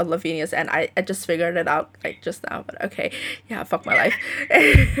of Lavinia's end. I just figured it out like just now, but okay. Yeah, fuck my life.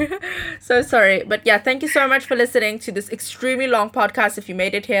 So sorry. But yeah, thank you so much for listening to this extremely long podcast. If you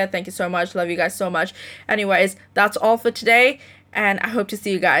made it here, thank you so much. Love you guys so much. Anyways, that's all for today, and I hope to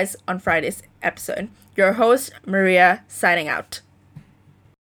see you guys on Friday's episode. Your host, Maria, signing out.